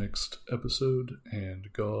 See you next episode,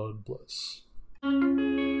 and God bless.